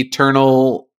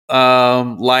eternal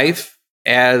life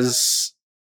as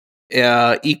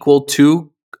equal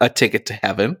to a ticket to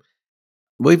heaven.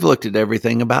 We've looked at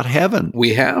everything about heaven.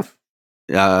 We have.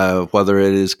 Whether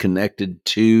it is connected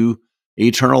to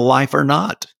eternal life or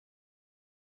not.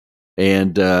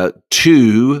 And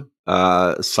to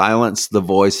silence the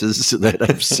voices that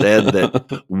have said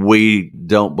that we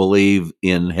don't believe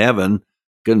in heaven.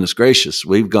 Goodness gracious,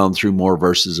 we've gone through more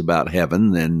verses about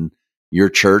heaven than your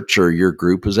church or your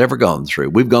group has ever gone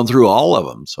through. We've gone through all of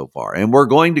them so far. And we're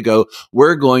going to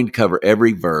cover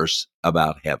every verse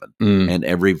about heaven and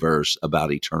every verse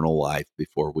about eternal life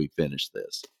before we finish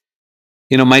this.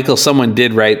 You know, Michael, someone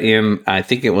did write in, I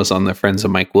think it was on the Friends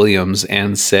of Mike Williams,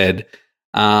 and said,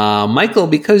 Michael,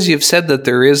 because you've said that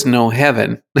there is no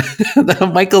heaven.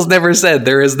 Michael's never said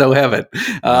there is no heaven.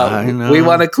 We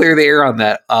want to clear the air on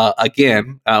that.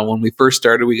 Again, when we first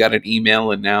started, we got an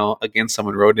email, and now, again,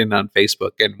 someone wrote in on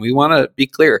Facebook, and we want to be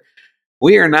clear.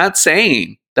 We are not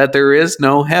saying that there is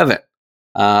no heaven.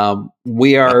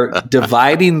 We are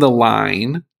dividing the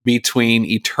line between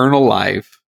eternal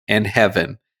life and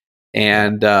heaven.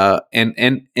 And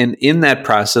in that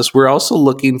process, we're also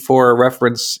looking for a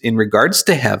reference in regards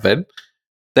to heaven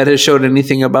that has showed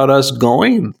anything about us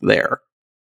going there.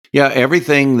 Yeah,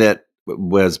 everything that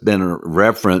has been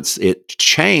referenced, it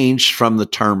changed from the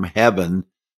term heaven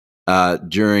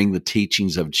during the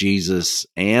teachings of Jesus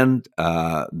and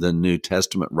the New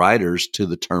Testament writers to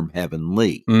the term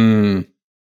heavenly.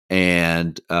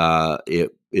 And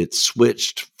it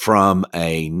switched from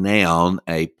a noun,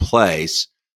 a place,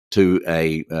 to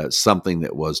a something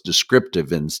that was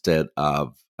descriptive instead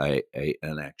of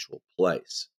an actual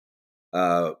place.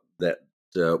 That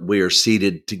we are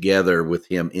seated together with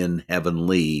him in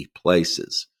heavenly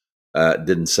places.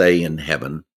 Didn't say in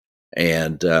heaven.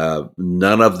 And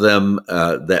none of them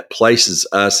that places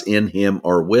us in him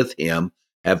or with him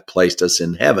have placed us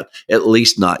in heaven, at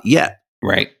least not yet.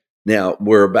 Right. Now,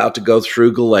 we're about to go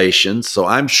through Galatians, so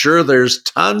I'm sure there's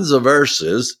tons of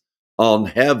verses on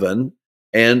heaven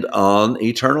and on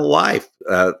eternal life.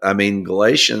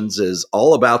 Galatians is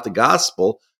all about the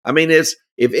gospel, I mean, if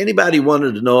anybody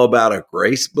wanted to know about a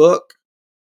grace book,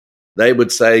 they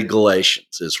would say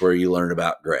Galatians is where you learn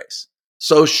about grace.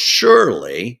 So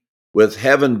surely, with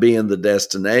heaven being the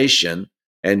destination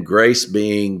and grace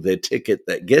being the ticket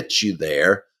that gets you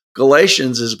there,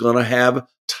 Galatians is going to have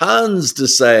tons to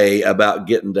say about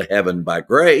getting to heaven by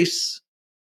grace.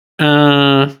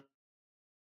 2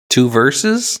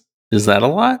 verses? Is that a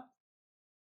lot?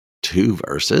 2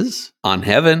 verses? On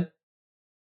heaven.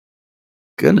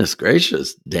 Goodness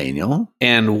gracious, Daniel.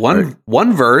 And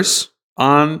one verse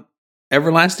on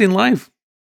everlasting life.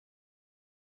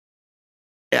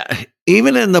 Yeah,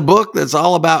 even in the book that's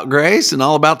all about grace and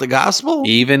all about the gospel?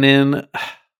 Even in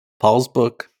Paul's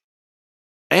book.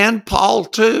 And Paul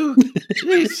too?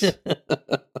 Jeez.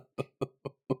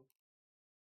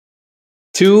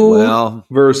 2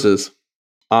 verses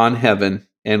on heaven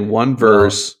and 1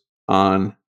 verse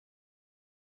on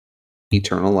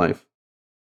eternal life.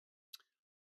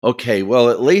 Okay, well,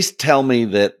 at least tell me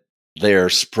that they're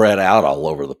spread out all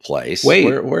over the place. Wait.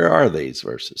 Where are these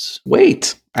verses?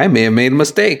 Wait, I may have made a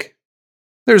mistake.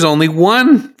 There's only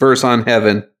 1 verse on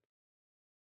heaven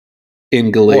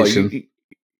in Galatians. Boy,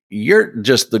 you're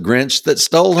just the Grinch that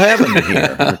stole heaven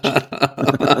here.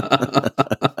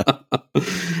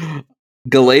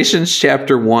 Galatians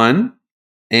chapter 1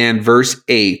 and verse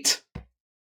 8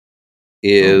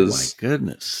 is oh my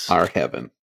goodness. our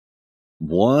heaven.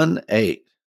 1:8.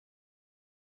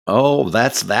 Oh,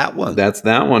 that's that one. That's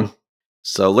that one.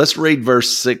 So let's read verse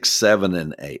 6, 7,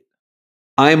 and 8.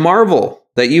 I marvel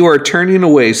that you are turning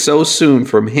away so soon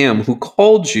from him who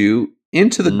called you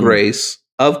into the grace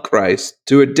of Christ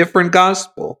to a different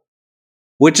gospel,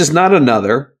 which is not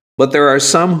another, but there are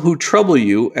some who trouble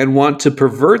you and want to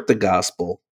pervert the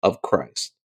gospel of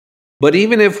Christ. But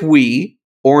even if we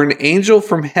or an angel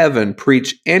from heaven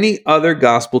preach any other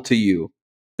gospel to you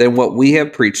than what we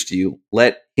have preached to you,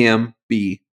 let him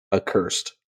be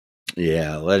accursed.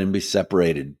 Yeah, let him be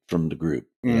separated from the group.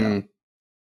 Mm.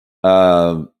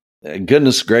 Yeah.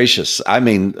 Goodness gracious. I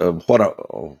mean,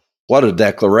 what a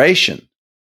declaration.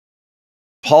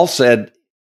 Paul said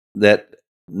that,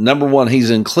 number one, he's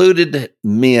included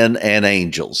men and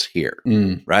angels here,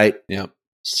 right? Yeah.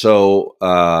 So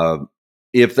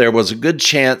if there was a good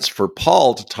chance for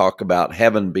Paul to talk about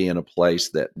heaven being a place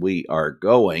that we are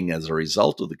going as a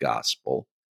result of the gospel,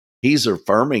 he's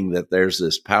affirming that there's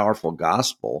this powerful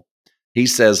gospel. He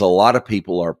says a lot of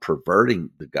people are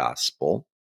perverting the gospel.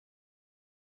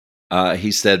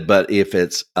 He said, but if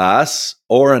it's us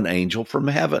or an angel from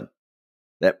heaven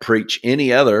that preach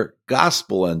any other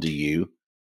gospel unto you,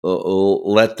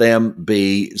 let them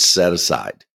be set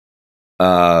aside.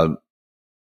 I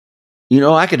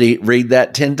could read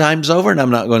that 10 times over and I'm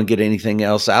not going to get anything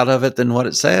else out of it than what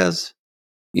it says.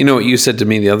 You know what you said to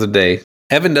me the other day?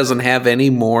 Heaven doesn't have any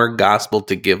more gospel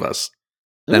to give us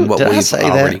than what we've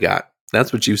already got.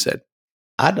 That's what you said.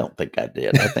 I don't think I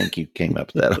did. I think you came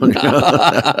up with that.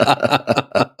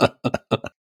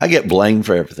 I get blamed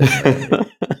for everything.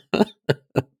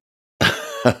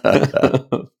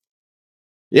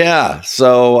 Yeah,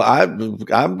 so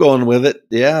I'm going with it.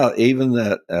 Yeah, even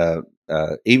that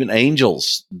even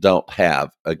angels don't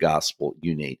have a gospel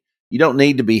you need. You don't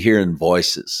need to be hearing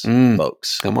voices,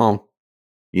 folks. Come on.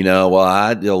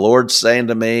 The Lord's saying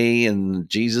to me, and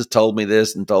Jesus told me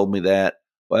this and told me that.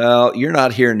 Well, you're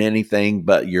not hearing anything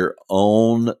but your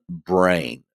own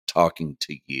brain talking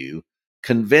to you,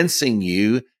 convincing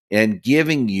you, and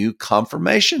giving you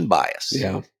confirmation bias.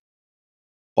 Yeah.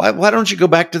 Why don't you go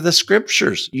back to the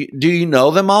scriptures? Do you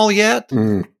know them all yet?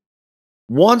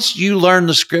 Once you learn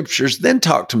the scriptures, then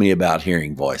talk to me about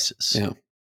hearing voices. Yeah.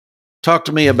 Talk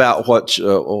to me about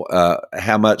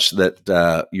how much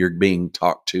that you're being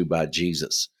talked to by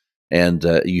Jesus. And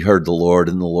you heard the Lord,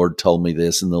 and the Lord told me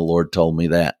this, and the Lord told me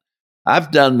that.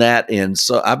 I've done that,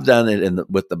 I've done it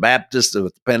with the Baptists,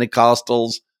 with the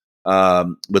Pentecostals,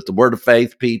 with the Word of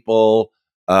Faith people,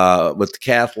 with the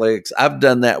Catholics. I've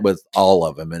done that with all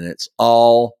of them, and it's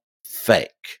all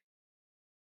fake.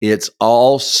 It's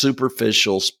all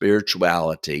superficial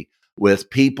spirituality with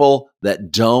people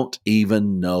that don't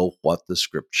even know what the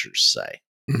scriptures say.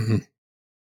 Mm-hmm.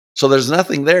 So there's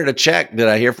nothing there to check. Did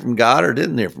I hear from God or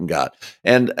didn't hear from God?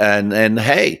 And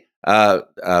hey, I've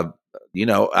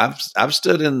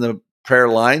stood in the prayer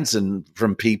lines and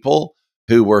from people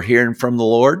who were hearing from the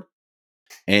Lord.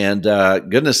 And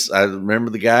goodness, I remember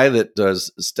the guy that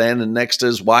was standing next to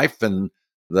his wife, and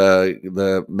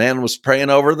the man was praying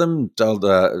over them.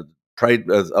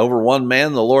 Prayed over one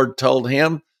man. The Lord told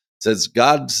him, says,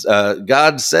 God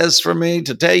says for me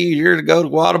to tell you you're to go to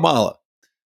Guatemala.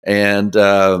 And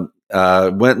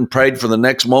went and prayed for the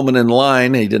next woman in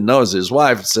line. He didn't know it was his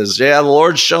wife. It says, yeah, the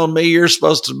Lord's shown me you're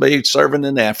supposed to be serving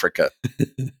in Africa.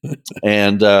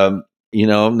 And,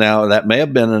 now that may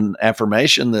have been an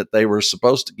affirmation that they were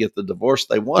supposed to get the divorce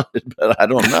they wanted, but I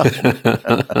don't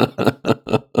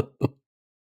know.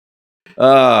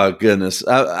 Oh, goodness.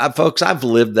 Folks, I've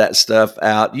lived that stuff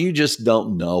out. You just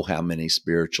don't know how many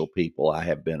spiritual people I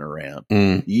have been around.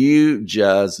 You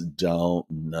just don't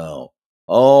know.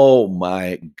 Oh,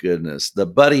 my goodness. The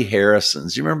Buddy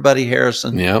Harrisons. You remember Buddy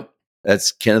Harrison? Yep.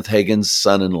 That's Kenneth Hagin's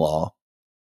son-in-law.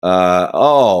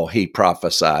 He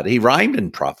prophesied. He rhymed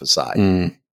and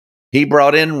prophesied. He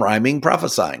brought in rhyming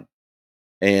prophesying.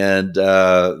 And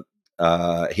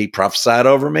he prophesied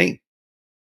over me.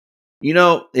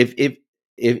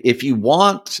 If you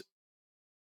want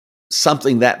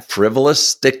something that frivolous,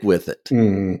 stick with it.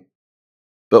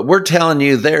 But we're telling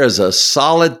you there is a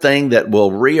solid thing that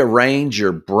will rearrange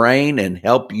your brain and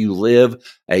help you live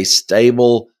a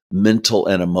stable mental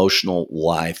and emotional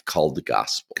life called the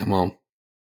gospel. Come on.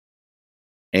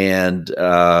 And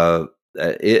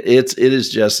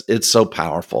it's so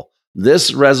powerful.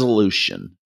 This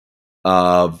resolution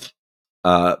of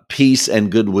peace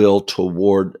and goodwill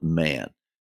toward man,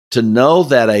 to know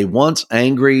that a once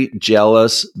angry,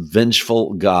 jealous,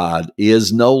 vengeful God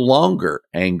is no longer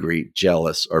angry,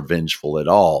 jealous, or vengeful at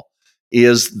all,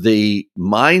 is the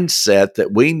mindset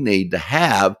that we need to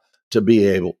have to be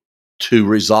able to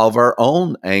resolve our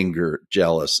own anger,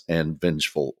 jealous, and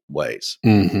vengeful ways.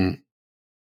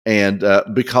 And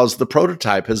because the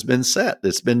prototype has been set,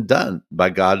 it's been done by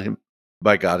God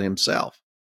Himself.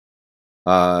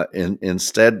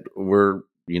 Instead, we're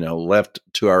left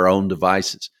to our own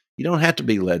devices. You don't have to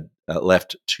be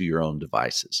left to your own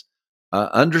devices.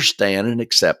 Understand and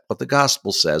accept what the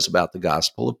gospel says about the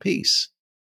gospel of peace,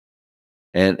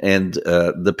 and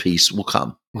the peace will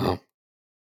come. Wow.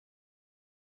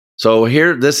 So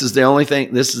here, this is the only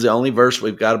thing. This is the only verse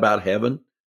we've got about heaven,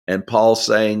 and Paul's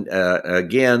saying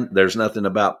again, there's nothing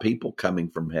about people coming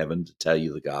from heaven to tell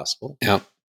you the gospel. Yeah.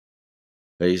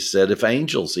 He said, if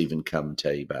angels even come and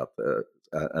tell you about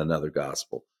another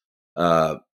gospel,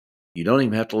 you don't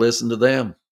even have to listen to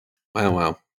them.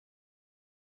 Wow.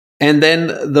 And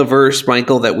then the verse,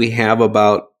 Michael, that we have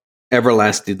about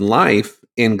everlasting life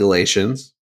in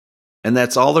Galatians. And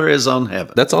that's all there is on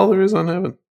heaven. That's all there is on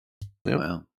heaven. Yep.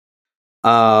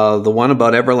 Wow. The one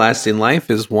about everlasting life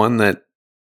is one that,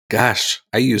 gosh,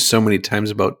 I use so many times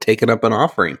about taking up an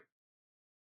offering.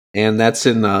 And that's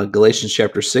in Galatians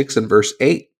chapter 6 and verse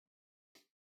 8.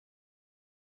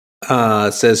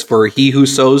 It says, for he who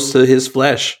sows to his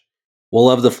flesh will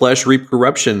of the flesh reap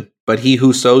corruption, but he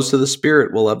who sows to the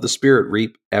Spirit will of the Spirit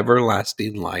reap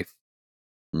everlasting life.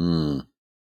 So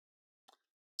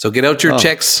get out your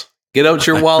checks. Get out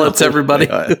your wallets, everybody.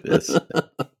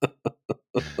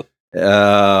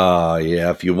 Yeah.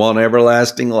 If you want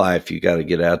everlasting life, you got to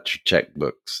get out your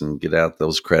checkbooks and get out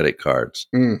those credit cards.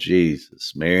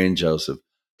 Jesus, Mary and Joseph.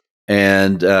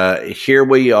 And here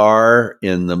we are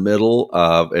in the middle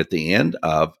of, at the end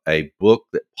of a book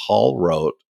that Paul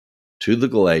wrote to the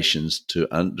Galatians to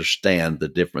understand the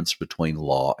difference between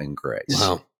law and grace.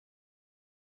 Wow.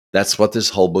 That's what this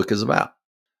whole book is about.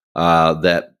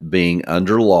 That being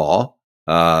under law,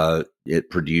 it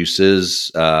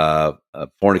produces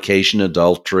fornication,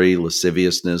 adultery,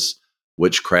 lasciviousness,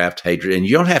 witchcraft, hatred. And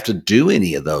you don't have to do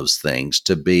any of those things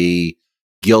to be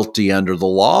guilty under the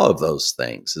law of those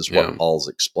things, is what Paul's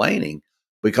explaining.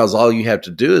 Because all you have to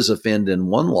do is offend in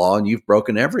one law and you've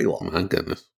broken every law. My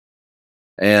goodness.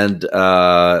 And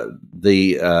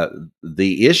the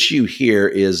issue here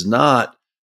is not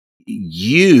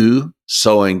you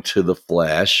sowing to the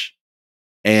flesh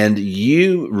and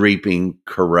you reaping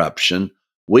corruption.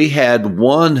 We had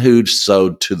one who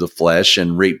sowed to the flesh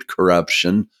and reaped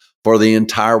corruption for the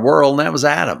entire world, and that was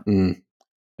Adam.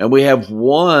 And we have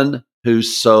one who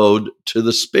sowed to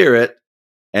the Spirit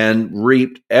and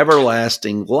reaped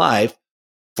everlasting life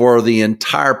for the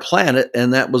entire planet,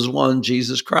 and that was one,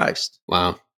 Jesus Christ.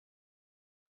 Wow.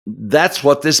 That's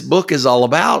what this book is all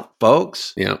about,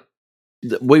 folks. Yeah.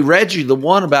 We read you the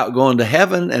one about going to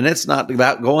heaven, and it's not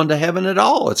about going to heaven at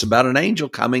all. It's about an angel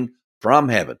coming from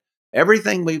heaven.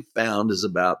 Everything we've found is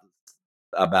about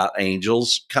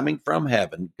angels coming from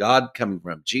heaven, God coming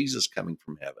from, Jesus coming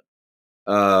from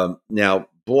heaven. Now,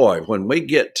 boy, when we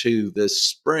get to this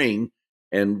spring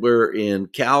and we're in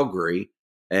Calgary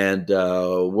and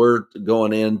we're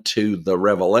going into the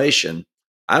Revelation,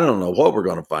 I don't know what we're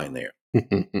going to find there.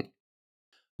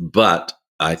 But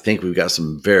I think we've got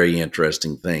some very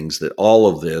interesting things that all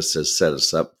of this has set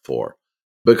us up for.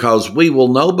 because we will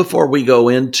know before we go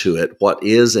into it what it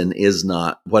is and is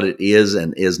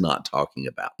not talking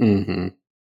about. Mm-hmm.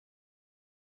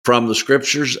 From the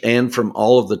scriptures and from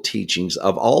all of the teachings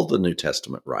of all the New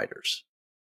Testament writers,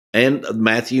 and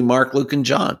Matthew, Mark, Luke, and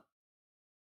John.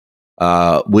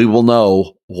 We will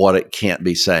know what it can't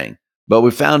be saying. But we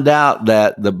found out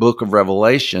that the book of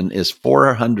Revelation is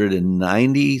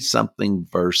 490 something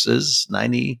verses,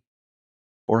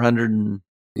 400.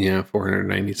 Yeah,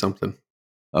 490 something.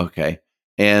 Okay.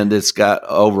 And it's got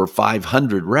over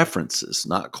 500 references,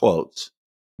 not quotes,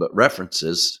 but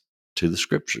references to the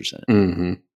scriptures in it.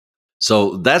 Mm-hmm.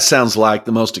 So that sounds like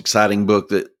the most exciting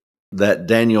book that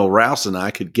Daniel Rouse and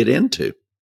I could get into.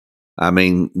 I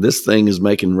mean, this thing is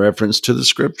making reference to the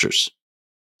scriptures,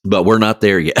 but we're not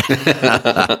there yet.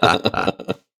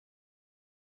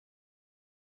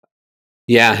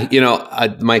 Yeah,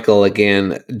 Michael,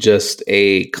 again, just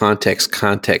a context.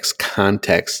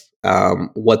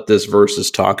 What this verse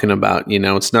is talking about.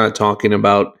 It's not talking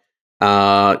about,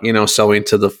 sowing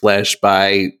to the flesh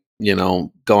by,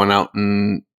 going out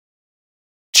and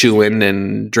chewing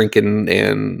and drinking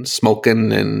and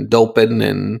smoking and doping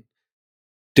and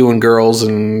doing girls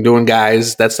and doing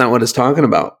guys. That's not what it's talking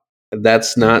about.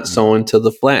 That's not sowing to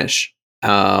the flesh.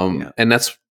 And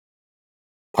that's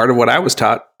part of what I was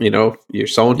taught. You're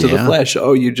sowing to the flesh.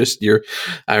 Oh,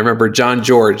 I remember John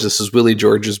George. This is Willie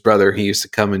George's brother. He used to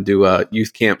come and do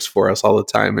youth camps for us all the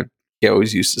time. And he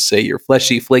always used to say, "You're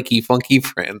fleshy, flaky, funky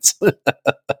friends."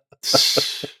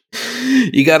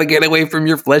 You got to get away from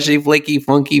your fleshy, flaky,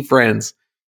 funky friends.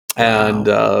 And,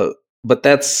 but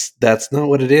that's not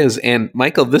what it is. And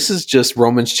Michael, this is just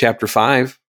Romans chapter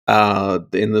 5,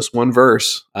 in this one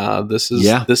verse. This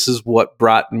is what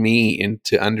brought me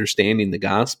into understanding the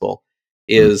gospel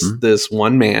is this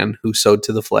one man who sowed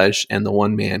to the flesh and the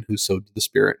one man who sowed to the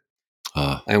spirit.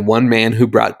 And one man who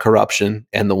brought corruption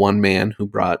and the one man who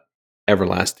brought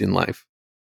everlasting life.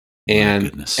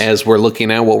 And as we're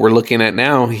looking at what we're looking at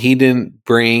now, he didn't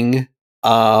bring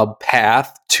a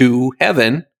path to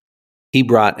heaven. He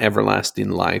brought everlasting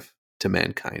life to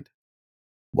mankind.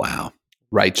 Wow.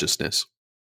 Righteousness.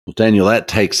 Well, Daniel, that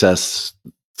takes us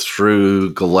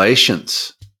through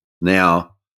Galatians.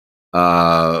 Now,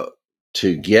 to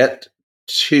get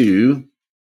to,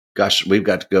 we've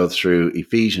got to go through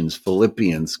Ephesians,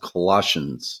 Philippians,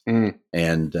 Colossians,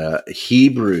 and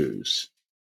Hebrews,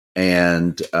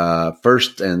 and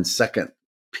 1st and 2nd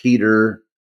Peter,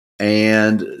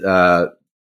 and 1st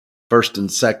and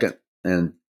 2nd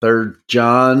and 3rd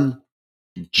John,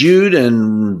 Jude,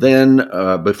 and then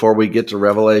before we get to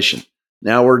Revelation.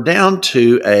 Now we're down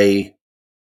to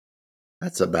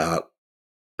that's about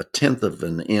a tenth of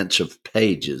an inch of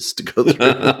pages to go through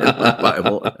in my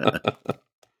Bible.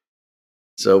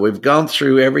 So we've gone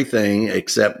through everything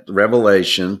except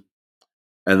Revelation.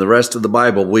 And the rest of the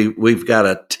Bible, we've got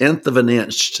a tenth of an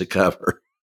inch to cover.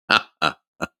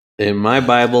 In my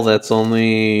Bible, that's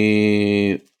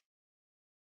only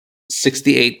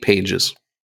 68 pages.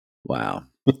 Wow.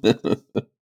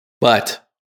 But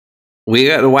we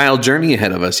got a wild journey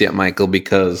ahead of us yet, Michael,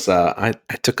 because I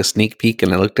took a sneak peek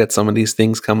and I looked at some of these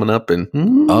things coming up. And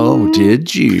oh,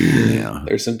 did you? Yeah.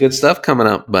 There's some good stuff coming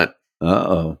up, but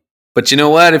uh-oh. But you know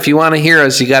what? If you want to hear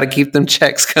us, you got to keep them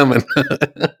checks coming.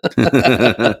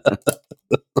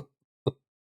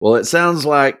 Well, it sounds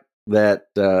like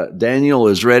that Daniel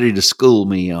is ready to school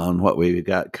me on what we've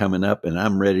got coming up, and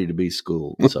I'm ready to be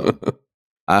schooled. So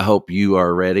I hope you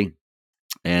are ready.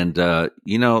 And,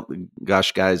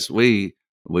 gosh, guys, we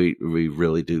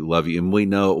really do love you. And we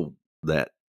know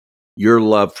that your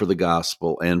love for the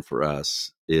gospel and for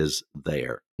us is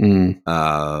there.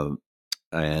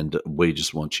 And we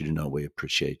just want you to know we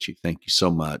appreciate you. Thank you so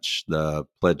much. The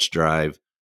pledge drive,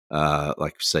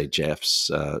 like I say, Jeff's,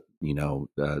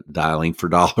 dialing for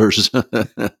dollars.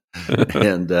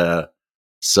 And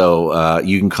so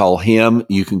you can call him.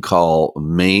 You can call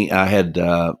me. I had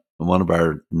one of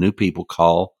our new people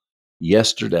call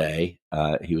yesterday.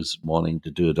 He was wanting to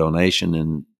do a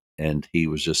donation, and he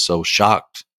was just so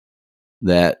shocked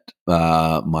that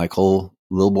Michael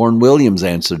Lilborn Williams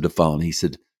answered the phone. He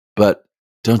said, "But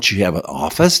don't you have an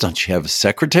office? Don't you have a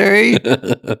secretary?"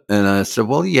 And I said,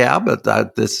 "Well, yeah, but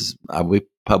we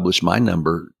publish my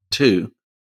number too."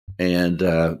 And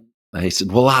he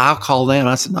said, "Well, I'll call them."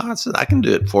 I said, "No, I can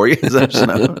do it for you."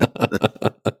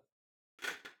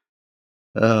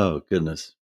 Oh,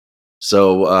 goodness.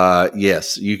 So,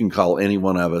 yes, you can call any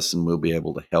one of us and we'll be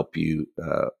able to help you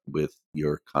with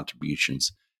your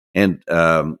contributions. And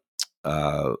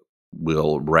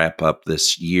we'll wrap up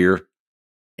this year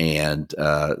and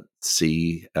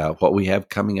see what we have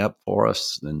coming up for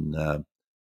us. And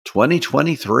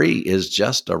 2023 is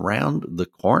just around the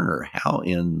corner. How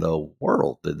in the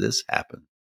world did this happen?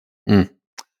 Mm.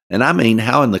 And I mean,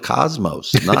 how in the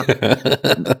cosmos, not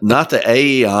the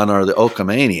Aeon or the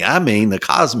Okamani. I mean, the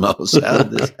cosmos. How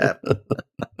did this happen?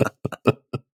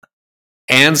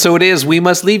 And so it is. We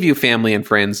must leave you, family and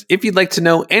friends. If you'd like to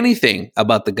know anything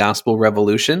about the Gospel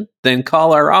Revolution, then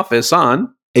call our office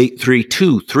on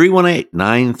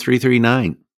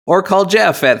 832-318-9339. Or call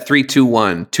Jeff at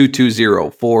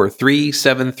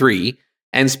 321-220-4373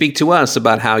 and speak to us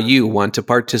about how you want to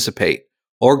participate.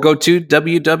 Or go to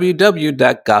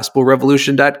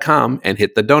www.gospelrevolution.com and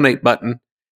hit the donate button.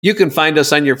 You can find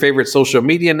us on your favorite social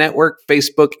media network,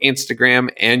 Facebook,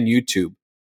 Instagram, and YouTube.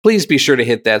 Please be sure to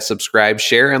hit that subscribe,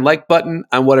 share, and like button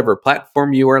on whatever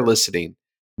platform you are listening.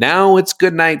 Now it's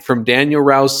good night from Daniel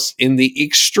Rouse in the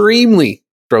extremely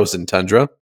frozen tundra.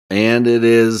 And it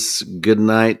is good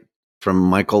night from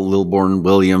Michael Lilbourne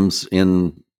Williams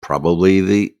in probably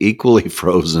the equally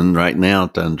frozen right now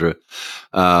tundra.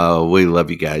 We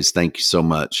love you guys. Thank you so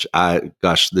much.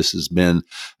 This has been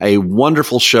a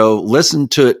wonderful show. Listen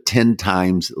to it 10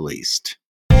 times at least.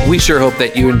 We sure hope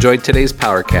that you enjoyed today's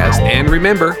Powercast. And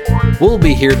remember, we'll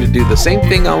be here to do the same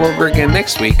thing all over again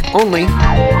next week, only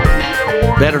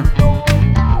better.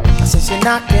 Since you're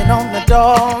knocking on the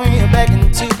door, you're begging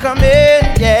to come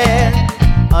in, yeah.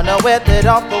 Unaware that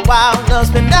all the while love's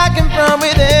been knocking from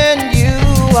within. You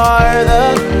are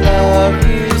the love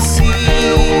you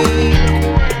seek,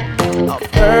 a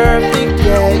perfect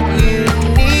yet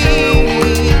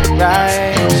unique,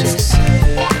 righteous,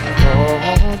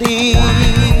 holy.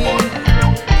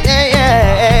 Yeah,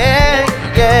 yeah,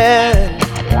 yeah.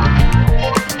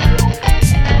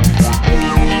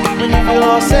 When you feel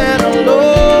lost and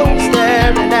alone,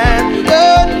 staring at the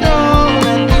unknown,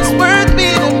 and these words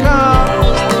be the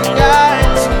compass that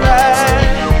guides you right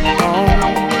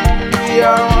home. We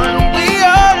are one, we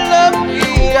are love, we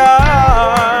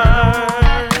are.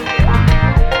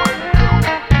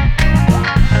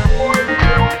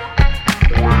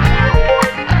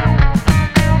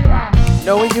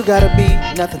 Know where you gotta be,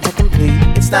 nothing to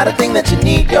complete. It's not a thing that you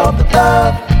need, you're the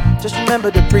love. Just remember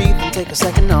to breathe and take a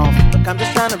second off. Look, I'm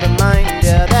just trying to remind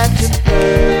you that you're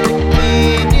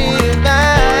perfectly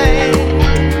divine,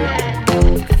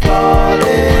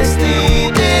 flawlessly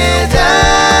designed.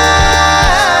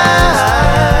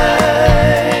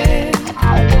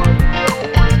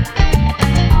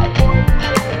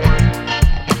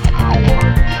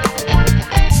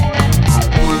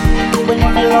 When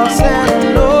you're lost and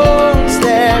alone,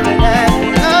 staring at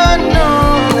the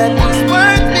unknown, let these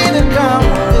words be the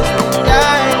compass.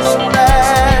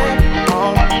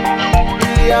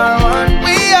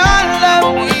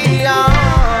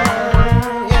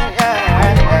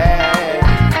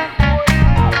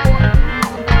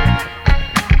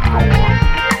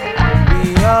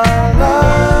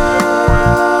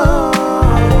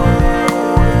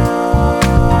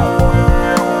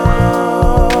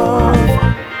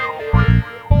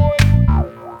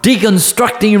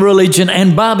 Deconstructing religion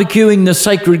and barbecuing the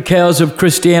sacred cows of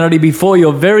Christianity before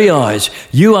your very eyes.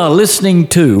 You are listening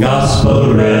to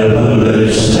Gospel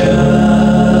Revolution.